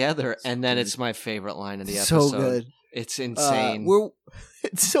still together? And then it's my favorite line of the episode. So good. It's insane.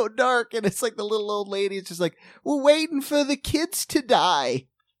 It's so dark, and it's like the little old lady is just like, we're waiting for the kids to die.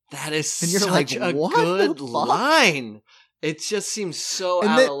 That is And you're such like, a what good the fuck? line. It just seems so And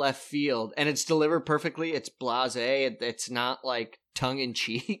out then- of left field, and it's delivered perfectly. It's blasé. It's not like tongue in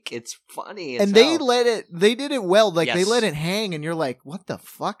cheek. It's funny. As And they hell. they did it well. Like they Yes. let it hang, and you're like, what the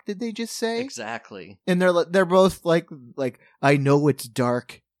fuck did they just say? Exactly. And they're both like I know it's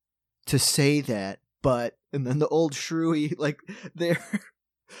dark to say that, but, and then the old shrewy, like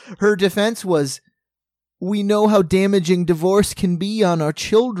her defense was, we know how damaging divorce can be on our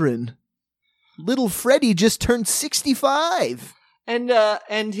children. Little Freddie just turned 65.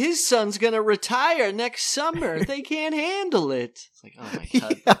 And his son's gonna retire next summer. They can't handle it. It's like, oh my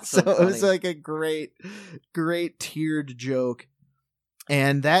god. Yeah, that's so it was funny. like a great tiered joke.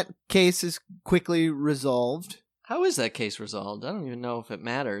 And that case is quickly resolved. How is that case resolved? I don't even know if it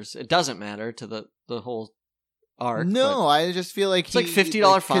matters. It doesn't matter to the whole arc. No, but I just feel like it's like $50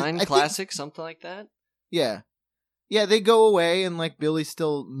 'cause fine, I think- classic, something like that. Yeah. Yeah, they go away, and like Billy's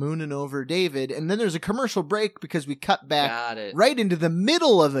still mooning over David, and then there's a commercial break because we cut back Got it. right into the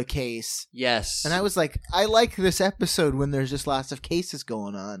middle of a case. Yes. And I was like, I like this episode when there's just lots of cases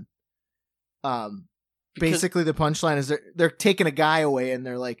going on. Because- Basically the punchline is they're taking a guy away, and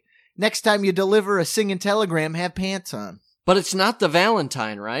they're like, next time you deliver a singing telegram, have pants on. But it's not the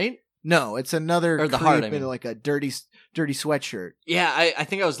Valentine, right? No, it's another Or the creep heart, I in mean. like a dirty sweatshirt. Yeah, I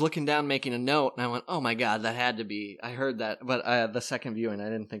think I was looking down making a note, and I went, oh my god, that had to be. I heard that, but the second viewing, I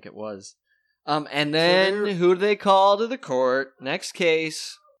didn't think it was. And then, they're- who do they call to the court? Next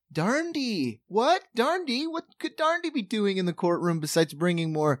case. Darndy. What? Darndy? What could Darndy be doing in the courtroom besides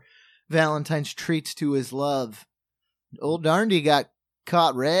bringing more Valentine's treats to his love? Old Darndy got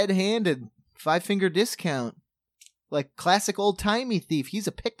caught red-handed. 5-finger discount. Like classic old-timey thief. He's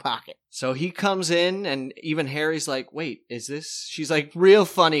a pickpocket. So he comes in, and even Harry's like, wait, is this? She's like, real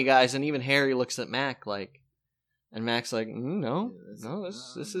funny, guys. And even Harry looks at Mac like, And Mac's like, no, Yeah,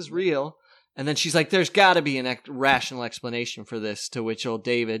 this is real. And then she's like, there's got to be an rational explanation for this, to which old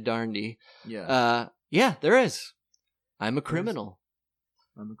David Darndy, yeah, there is. I'm a criminal.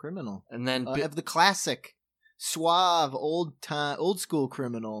 I'm a criminal. And then of the classic, suave, old school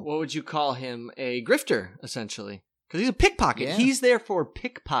criminal. What would you call him? A grifter, essentially. Because he's a pickpocket. Yeah. He's there for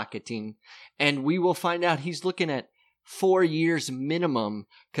pickpocketing. And we will find out he's looking at 4 years minimum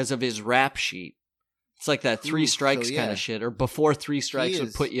because of his rap sheet. It's like that 3 strikes kind of shit. Or before 3 strikes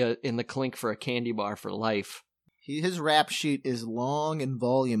would put you in the clink for a candy bar for life. His rap sheet is long and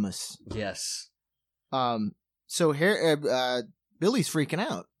voluminous. Yes. So here, Billy's freaking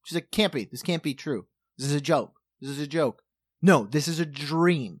out. She's like, this can't be true. This is a joke. This is a joke. No, this is a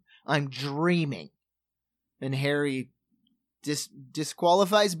dream. I'm dreaming. And Harry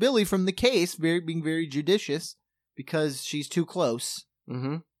disqualifies Billy from the case, being very judicious, because she's too close.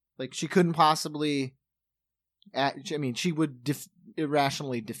 Mm-hmm. Like, she couldn't possibly... she would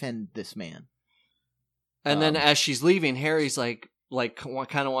irrationally defend this man. And then as she's leaving, Harry's like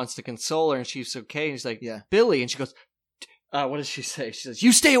kind of wants to console her, and she's okay. And he's like, yeah. Billy. And she goes, what does she say? She says,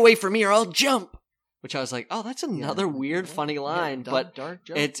 you stay away from me or I'll jump. Which I was like, oh, that's another weird, funny line. But dark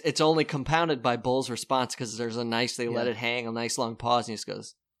joke. It's only compounded by Bull's response, because there's they let it hang, a nice long pause, and he just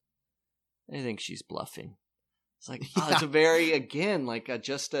goes, I think she's bluffing. It's like, it's a very, again, like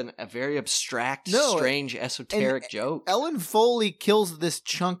just a very abstract, strange, esoteric joke. Ellen Foley kills this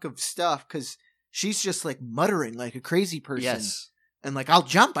chunk of stuff because she's just like muttering like a crazy person. Yes. And like, I'll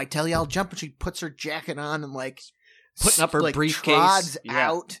jump, I tell you, I'll jump. And she puts her jacket on and like putting up her briefcase. Trods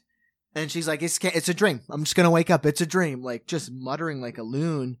out. And she's like, it's a dream. I'm just going to wake up. It's a dream. Like just muttering like a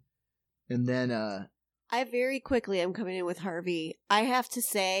loon. And then, I very quickly am coming in with Harvey. I have to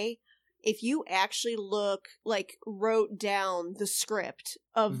say, if you actually wrote down the script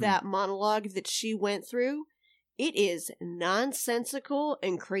of that monologue that she went through, it is nonsensical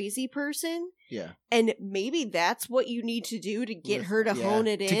and crazy person. Yeah. And maybe that's what you need to do to get her to hone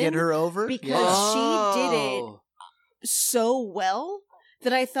it in. To get her over? Because she did it so well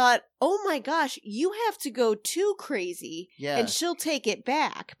that I thought, oh my gosh, you have to go too crazy and she'll take it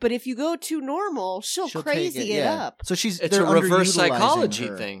back. But if you go too normal, she'll crazy it up. So it's a reverse psychology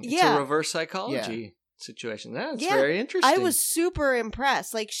thing. Yeah. It's a reverse psychology situation. That's very interesting. I was super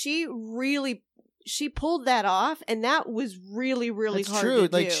impressed. Like she pulled that off, and that was really, really hard to do.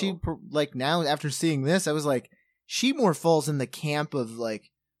 Like she, now after seeing this, I was like, she more falls in the camp of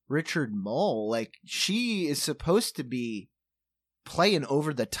like Richard Mole. Like she is supposed to be play an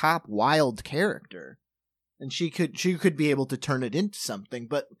over the top wild character, and she could be able to turn it into something.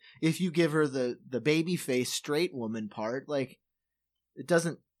 But if you give her the baby face straight woman part, like it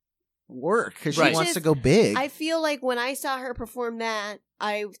doesn't work because she wants to go big. I feel like when I saw her perform that,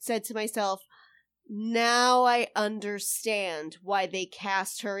 I said to myself, now I understand why they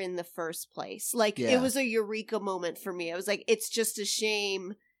cast her in the first place. Like it was a eureka moment for me. I was like, it's just a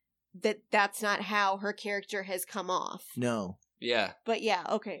shame that that's not how her character has come off. No. Yeah. But yeah,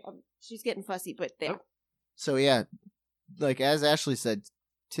 okay. She's getting fussy, but there. So yeah, like as Ashley said,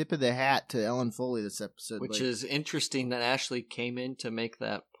 tip of the hat to Ellen Foley this episode. Which is interesting that Ashley came in to make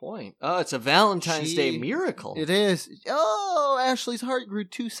that point. Oh, it's a Valentine's Day miracle. It is. Oh, Ashley's heart grew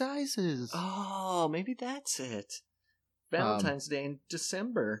 2 sizes. Oh, maybe that's it. Valentine's Day in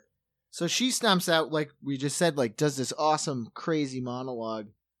December. So she stomps out, like we just said, like does this awesome, crazy monologue.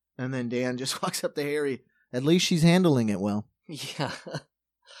 And then Dan just walks up to Harry. At least she's handling it well. Yeah.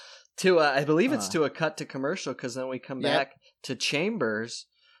 I believe it's to a cut to commercial, because then we come back to Chambers,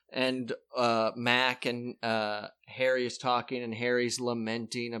 and Mac and Harry is talking, and Harry's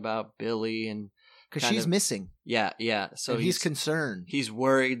lamenting about Billy, and because she's missing. Yeah. So he's concerned. He's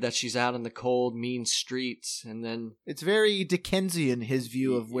worried that she's out in the cold, mean streets, and then it's very Dickensian, his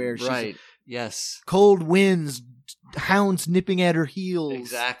view of where she's. Right. Yes. Cold winds, hounds nipping at her heels.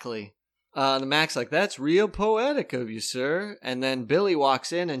 Exactly. The Mac's like, that's real poetic of you, sir. And then Billy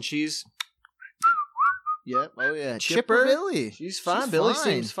walks in, and she's... Yep. Oh, yeah. Chipper Billy. She's fine. Billy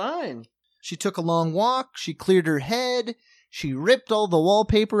seems fine. She took a long walk. She cleared her head. She ripped all the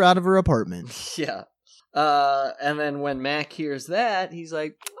wallpaper out of her apartment. Yeah. And then when Mac hears that, he's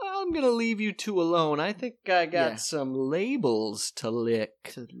like, I'm going to leave you two alone. I think I got some labels to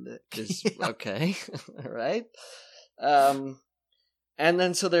lick. Okay. All right. And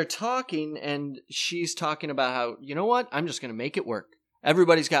then so they're talking, and she's talking about how, you know what? I'm just going to make it work.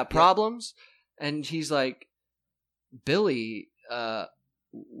 Everybody's got problems. And he's like, Billy,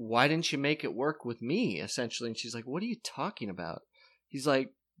 why didn't you make it work with me, essentially? And she's like, what are you talking about? He's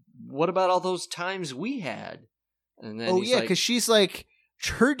like, what about all those times we had? And then because she's like,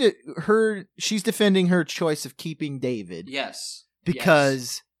 she's defending her choice of keeping David. Yes.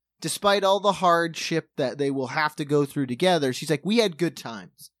 Because despite all the hardship that they will have to go through together, she's like, we had good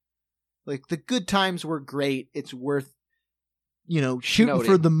times. Like, the good times were great. It's worth, shooting Noted.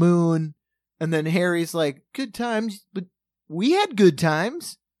 for the moon. And then Harry's like, good times, but we had good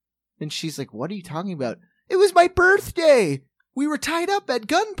times. And she's like, what are you talking about? It was my birthday. We were tied up at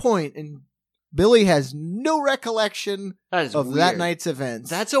gunpoint. And Billy has no recollection of that night's events.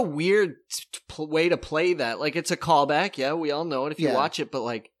 That's a weird way to play that. Like, it's a callback. Yeah, we all know it if you watch it. But,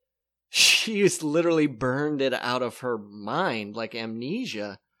 like, she's literally burned it out of her mind, like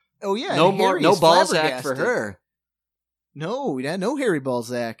amnesia. Oh, yeah. No Balzac for her. No Harry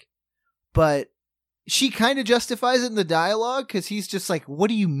Balzac. But she kind of justifies it in the dialogue because he's just like, what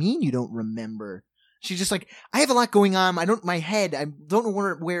do you mean you don't remember? She's just like, I have a lot going on. I don't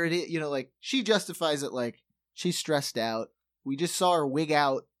know where it is. Like, she justifies it like she's stressed out. We just saw her wig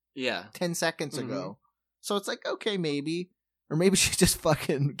out 10 seconds ago. So it's like, okay, maybe. Or maybe she's just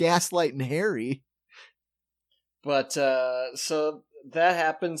fucking gaslighting Harry. But, so that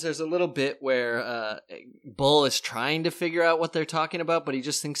happens. There's a little bit where Bull is trying to figure out what they're talking about, but he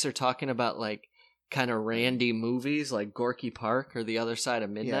just thinks they're talking about, like, kind of randy movies like Gorky Park or The Other Side of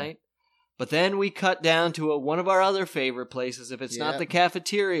Midnight. Yeah. But then we cut down to one of our other favorite places. If it's not the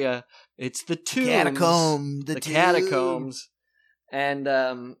cafeteria, it's the tombs. The catacombs.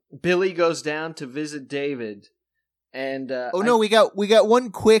 And Billy goes down to visit David. And we got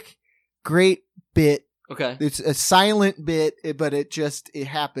one quick great bit. Okay. It's a silent bit, but it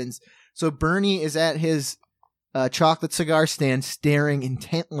happens. So Bernie is at his chocolate cigar stand staring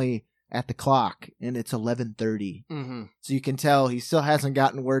intently at the clock, and it's 11:30. Mm-hmm. So you can tell he still hasn't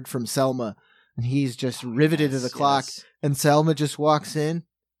gotten word from Selma, and he's just riveted to the clock. And Selma just walks in,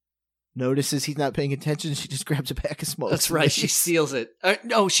 notices he's not paying attention, and she just grabs a pack of smokes. That's right. She steals it.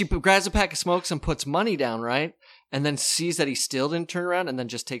 No, she grabs a pack of smokes and puts money down, right? And then sees that he still didn't turn around, and then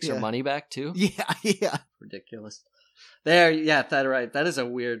just takes her money back too. Yeah. Ridiculous. That's right. That is a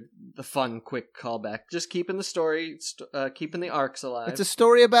weird, fun, quick callback. Just keeping the story, keeping the arcs alive. It's a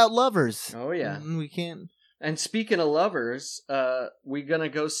story about lovers. Oh, yeah. We can't. And speaking of lovers, we're going to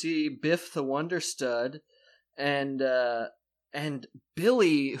go see Biff the Wonder Stud and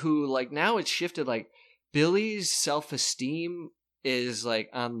Billy, who, like, now it's shifted, like, Billy's self-esteem is, like,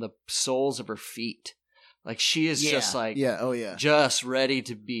 on the soles of her feet. Like, she is just, like, just ready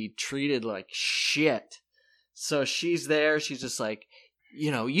to be treated like shit. So she's there. She's just like,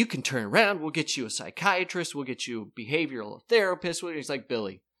 you can turn around. We'll get you a psychiatrist. We'll get you a behavioral therapist. He's like,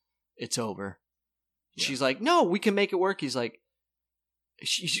 Billy, it's over. Yeah. She's like, no, we can make it work. He's like,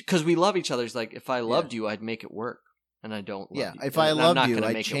 because we love each other. He's like, if I loved you, I'd make it work. And I don't love you. If I loved you,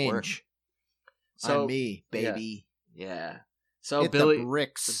 I'd change. So, I'm me, baby. Yeah. So Hit the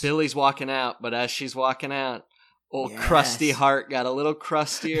bricks. Billy's walking out, but as she's walking out, Krusty Hart got a little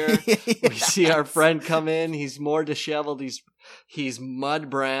crustier. We see our friend come in. He's more disheveled. He's mud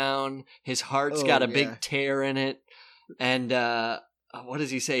brown. His heart's got a big tear in it. And what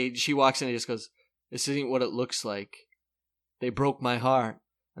does he say? She walks in and he just goes, this isn't what it looks like. They broke my heart.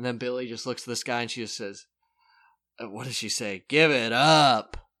 And then Billy just looks at the sky and she just says, what does she say? Give it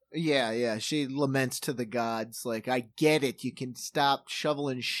up. Yeah. She laments to the gods, like, I get it. You can stop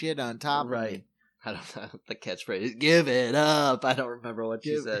shoveling shit on top of me. I don't know the catchphrase. Give it up. I don't remember what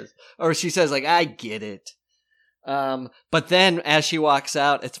she says. Or she says, like, I get it. But then as she walks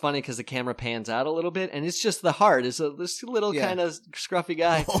out, it's funny because the camera pans out a little bit, and it's just the heart. It's this little kind of scruffy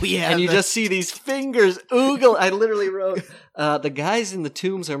guy. Oh, yeah. And you just see these fingers oogle. I literally wrote, the guys in the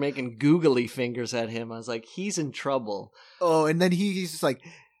tombs are making googly fingers at him. I was like, he's in trouble. Oh, and then he's just like,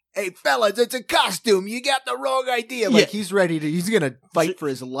 hey, fellas, it's a costume. You got the wrong idea. Like, he's ready to, he's going to fight for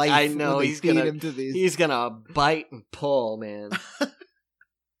his life. I know. He's going to bite and pull, man.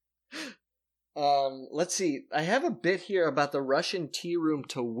 Let's see. I have a bit here about the Russian tea room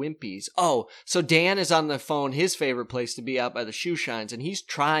to Wimpy's. Oh, so Dan is on the phone, his favorite place to be out by the shoe shines, and he's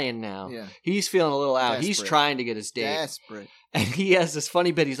trying now. Yeah. He's feeling a little out. Desperate. He's trying to get his date. Desperate. And he has this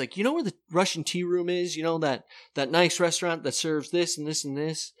funny bit. He's like, you know where the Russian tea room is? You know, that nice restaurant that serves this and this and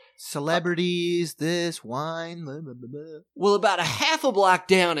this? Celebrities, this, wine, blah, blah, blah, blah. Well, about a half a block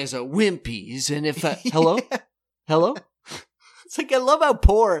down is a Wimpy's. And if hello? Hello? It's like, I love how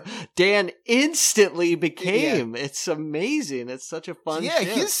poor Dan instantly became. Yeah. It's amazing. It's such a fun show.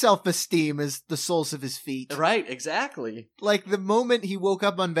 His self-esteem is the soles of his feet. Right, exactly. Like, the moment he woke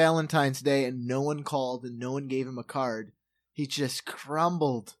up on Valentine's Day and no one called and no one gave him a card, he just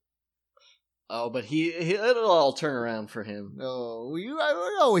crumbled. Oh, but it'll all turn around for him. No,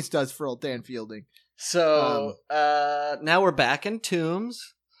 it always does for old Dan Fielding. So now we're back in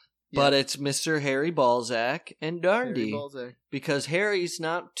Tombs, but it's Mr. Harry Balzac and Darndy. Because Harry's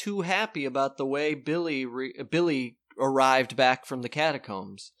not too happy about the way Billy arrived back from the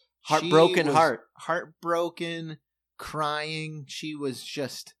catacombs. Heartbroken, crying. She was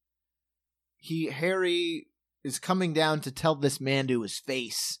just... Harry is coming down to tell this man to his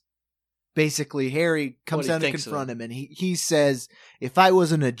face. Basically, Harry comes down to confront him, and he says, if I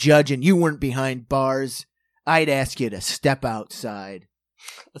wasn't a judge and you weren't behind bars, I'd ask you to step outside.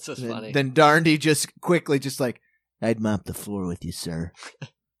 That's just funny. Then Darndy just quickly I'd mop the floor with you, sir.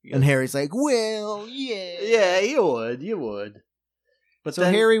 And Harry's like, well, yeah. Yeah, you would. But so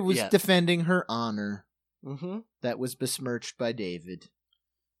Harry was defending her honor that was besmirched by David.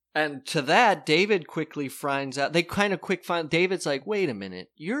 And to that, David quickly finds out. David's like, wait a minute.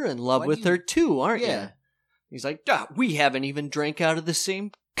 You're in love with her too, aren't you? He's like, we haven't even drank out of the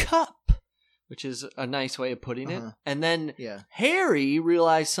same cup. Which is a nice way of putting it. And then Harry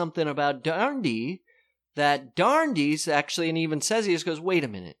realized something about Darndy. That Darndy's actually, and he even says, he just goes, wait a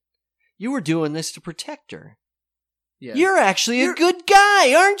minute. You were doing this to protect her. Yeah. You're actually a good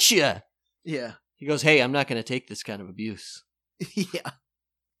guy, aren't you? Yeah. He goes, hey, I'm not going to take this kind of abuse. Yeah.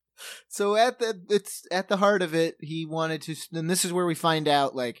 So it's at the heart of it, he wanted to, and this is where we find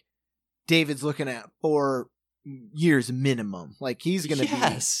out, like, David's looking at 4 years minimum. Like, he's going to be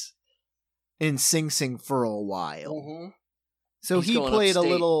in Sing Sing for a while. So he played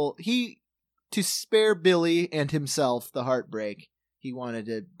upstate. To spare Billy and himself the heartbreak, he wanted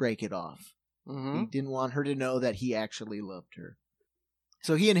to break it off. He didn't want her to know that he actually loved her.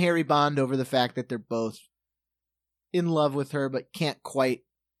 So he and Harry bond over the fact that they're both in love with her, but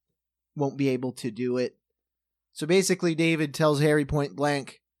won't be able to do it. So basically, David tells Harry point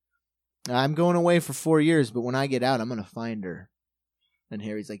blank, I'm going away for 4 years, but when I get out, I'm going to find her. And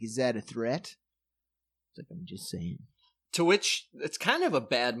Harry's like, is that a threat? He's like, I'm just saying. To which, it's kind of a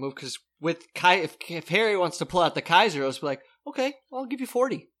bad move, because if Harry wants to pull out the Kaiser, he'll be like, okay, I'll give you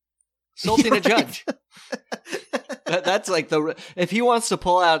 40. Insulting a judge. That's like if he wants to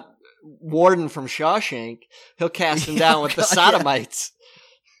pull out Warden from Shawshank, he'll cast him down with the sodomites.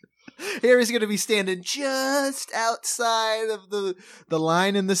 Harry's going to be standing just outside of the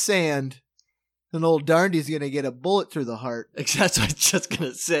line in the sand. And old Darndy's going to get a bullet through the heart. That's what I was just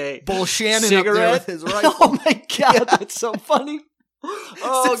going to say. Bull Shannon up there with his rifle. Oh my God, that's so funny.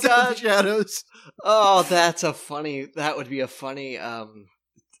 Oh God. Shadows. Oh, that would be a funny,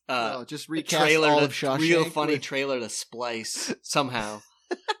 just recast all of Shawshank. Real funny trailer to splice somehow.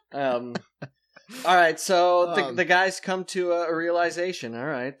 All right, so the guys come to a realization. All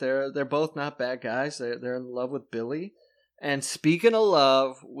right, they're both not bad guys. They're in love with Billy. And speaking of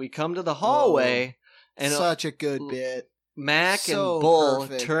love, we come to the hallway, and such a good bit. Mac and Bull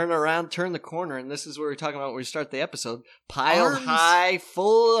turn the corner, and this is where we're talking about when we start the episode. Piled high,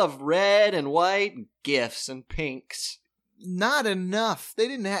 full of red and white gifts and pinks. Not enough. They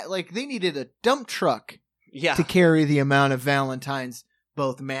didn't have they needed a dump truck to carry the amount of Valentines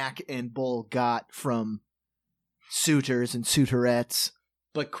both Mac and Bull got from suitors and suitorettes.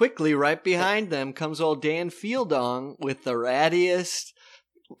 But quickly, right behind them comes old Dan Fieldong with the rattiest,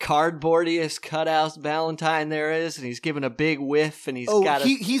 cardboardiest cutout Valentine there is, and he's giving a big whiff, and he's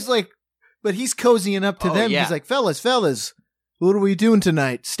cozying up to them. Yeah. He's like, fellas, what are we doing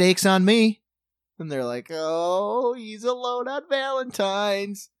tonight? Steaks on me? And they're like, oh, he's alone on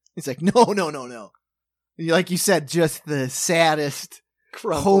Valentine's. He's like, no. Like you said, just the saddest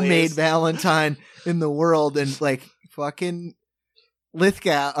homemade Valentine in the world, and like fucking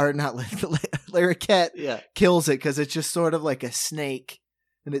Lithgow, or not Larroquette, kills it because it's just sort of like a snake,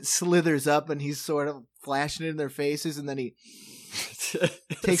 and it slithers up, and he's sort of flashing it in their faces, and then he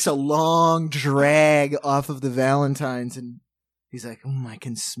takes a long drag off of the Valentines, and he's like, I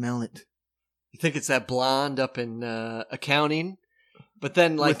can smell it. You think it's that blonde up in accounting? But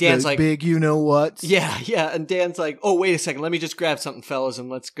then, like, with Dan's like, big you-know-what? Yeah. And Dan's like, oh, wait a second. Let me just grab something, fellas, and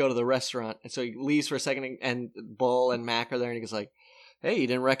let's go to the restaurant. And so he leaves for a second, and Bull and Mac are there, and he goes like, hey, you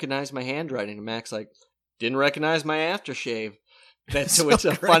didn't recognize my handwriting. And Mac's like, didn't recognize my aftershave. That's so it's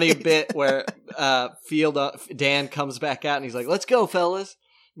a funny bit where Dan comes back out, and he's like, let's go, fellas.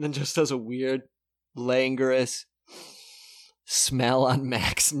 And then just does a weird, languorous smell on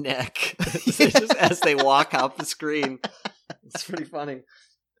Mac's neck just as they walk off the screen. It's pretty funny.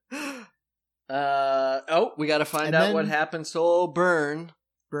 We got to find out what happens to old Bern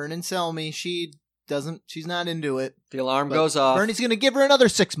and Selmy. She's not into it. The alarm goes off. Bernie's going to give her another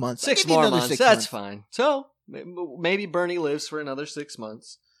 6 months. 6 more months. That's fine. So maybe Bernie lives for another 6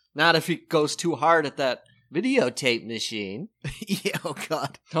 months. Not if he goes too hard at that videotape machine. Yeah, oh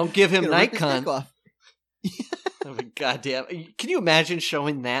God. Don't give him Gonna night rip his dick cunt. off. Oh my goddamn! Can you imagine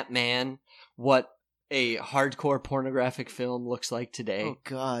showing that man what a hardcore pornographic film looks like today? Oh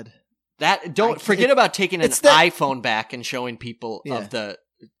God. That don't forget about taking an it's that- iPhone back and showing people Yeah. of the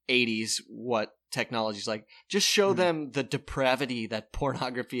 80s what technology's like. Just show them the depravity that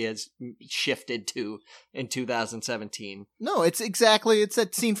pornography has shifted to in 2017. No, it's that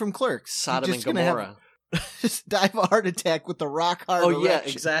scene from Clerks. Sodom You're and just gonna have- Gomorrah. just die of a heart attack with the rock hard. Oh yeah,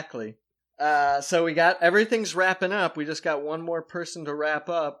 erection. exactly. So we got everything's wrapping up. We just got one more person to wrap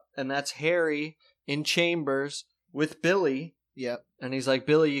up, and that's Harry in chambers with Billy. Yep. And he's like,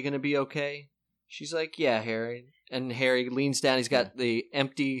 "Billy, you gonna be okay?" She's like, "Yeah, Harry." And Harry leans down. He's got the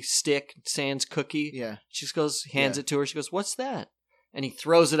empty stick, sans cookie. Yeah. She just goes, hands it to her. She goes, "What's that?" And he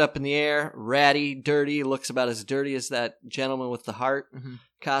throws it up in the air. Ratty, dirty, looks about as dirty as that gentleman with the heart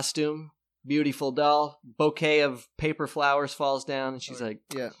costume. Beautiful doll. Bouquet of paper flowers falls down, and she's like,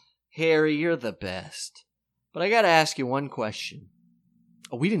 Yeah. "Harry, you're the best. But I gotta ask you one question."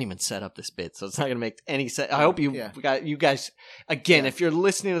 Oh, we didn't even set up this bit, so it's not gonna make any sense. I hope you guys, again, if you're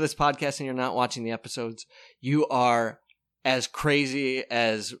listening to this podcast and you're not watching the episodes, you are as crazy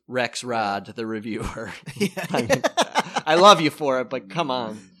as Rex Rod, the reviewer. I mean, I love you for it, but come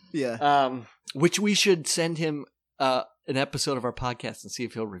on. Yeah. Which we should send him an episode of our podcast and see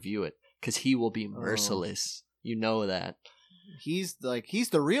if he'll review it, because he will be merciless. You know that. He's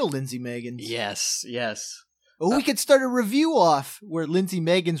the real Lindsay Meggins. Yes. Oh, we could start a review off where Lindsay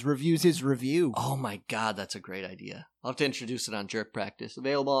Meggins reviews his review. Oh my God, that's a great idea. I'll have to introduce it on Jerk Practice.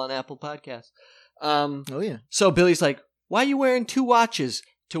 Available on Apple Podcasts. Oh yeah. So Billy's like, "Why are you wearing 2 watches?"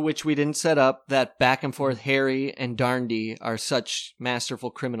 To which we didn't set up that back and forth Harry and Darndy are such masterful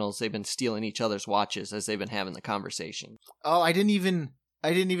criminals. They've been stealing each other's watches as they've been having the conversation. Oh, I didn't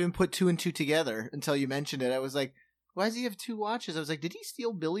even put 2 and 2 together until you mentioned it. I was like, why does he have 2 watches? I was like, did he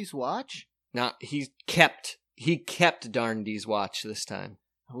steal Billy's watch? Now, he kept Darndy's watch this time.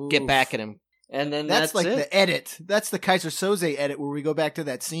 Oof. Get back at him. And then that's like it. the edit. That's the Kaiser Soze edit where we go back to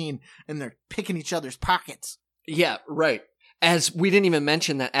that scene and they're picking each other's pockets. Yeah, right. As we didn't even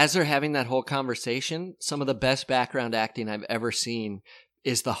mention that as they're having that whole conversation, some of the best background acting I've ever seen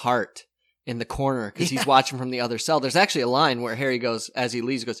is the heart in the corner because he's watching from the other cell. There's actually a line where Harry goes, as he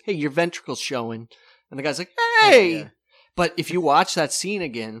leaves, he goes, "Hey, your ventricle's showing." And the guy's like, "Hey!" Yeah. But if you watch that scene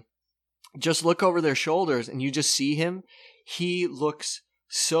again, just look over their shoulders and you just see him. He looks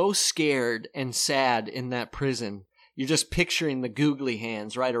so scared and sad in that prison. You're just picturing the googly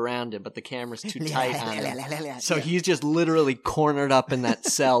hands right around him, but the camera's too tight on him. So he's just literally cornered up in that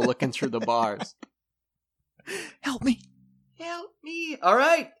cell looking through the bars. Help me. Help me. All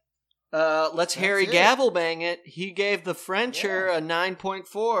right. Let's Harry gavel bang it. He gave the Frencher a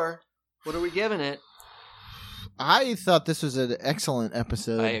 9.4. What are we giving it? I thought this was an excellent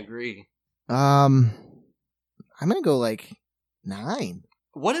episode. I agree. I'm gonna go like 9.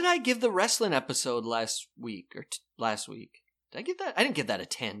 What did I give the wrestling episode last week or last week? Did I give that? I didn't give that a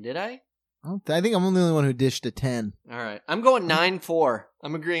 10, did I? I think I'm the only one who dished a 10. All right. I'm going 9.4.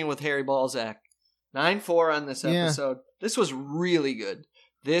 I'm agreeing with Harry Balzac. 9.4 on this episode. This was really good.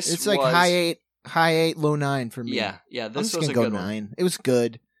 It's like high 8, low 9 for me. Yeah. I'm This just was a gonna good go one. 9. It was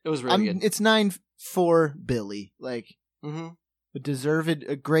good. It was really good. It's 9 for Billy. Like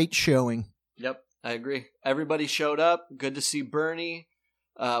a great showing. Yep, I agree. Everybody showed up. Good to see Bernie.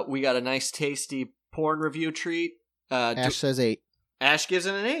 We got a nice, tasty porn review treat. Ash says 8. Ash gives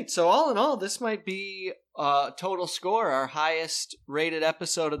it an 8. So all in all, this might be total score, our highest rated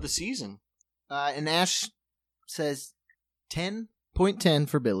episode of the season. And Ash says 10.10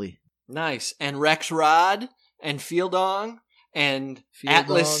 for Billy. Nice. And Rex Rod and Fieldong and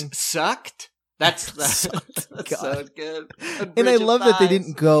Atlas sucked. That's so good. And I love that they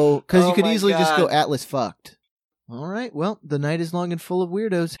didn't go, because you could easily just go God. Atlas fucked. All right, well, the night is long and full of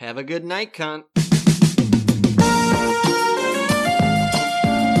weirdos. Have a good night, cunt.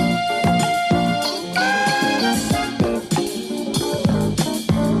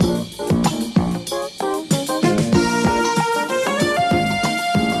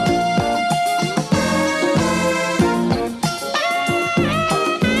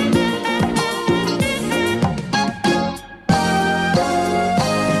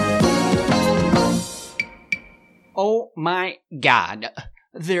 Oh my God.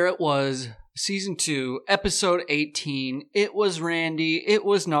 There it was. Season 2, episode 18. It was randy. It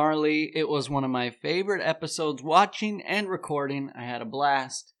was gnarly. It was one of my favorite episodes watching and recording. I had a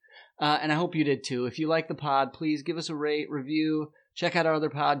blast. And I hope you did too. If you like the pod, please give us a rate, review. Check out our other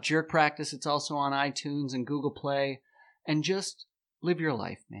pod, Jerk Practice. It's also on iTunes and Google Play. And just live your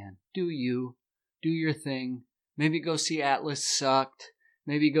life, man. Do you. Do your thing. Maybe go see Atlas Sucked.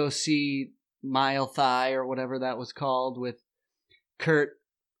 Maybe go see Mile Thigh or whatever that was called with Kurt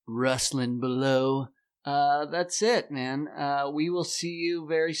rustling below. That's it, man. We will see you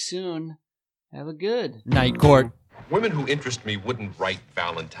very soon. Have a good night, Court. Women who interest me wouldn't write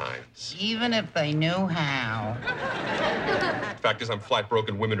Valentines. Even if they knew how. Fact is, I'm flat broke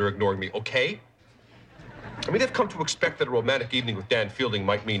and women are ignoring me, okay? I mean, they've come to expect that a romantic evening with Dan Fielding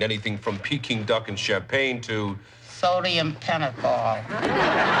might mean anything from Peking duck and champagne to... sodium pentothal.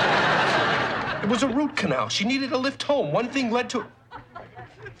 It was a root canal. She needed a lift home. One thing led to...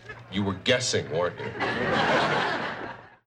 You were guessing, weren't you?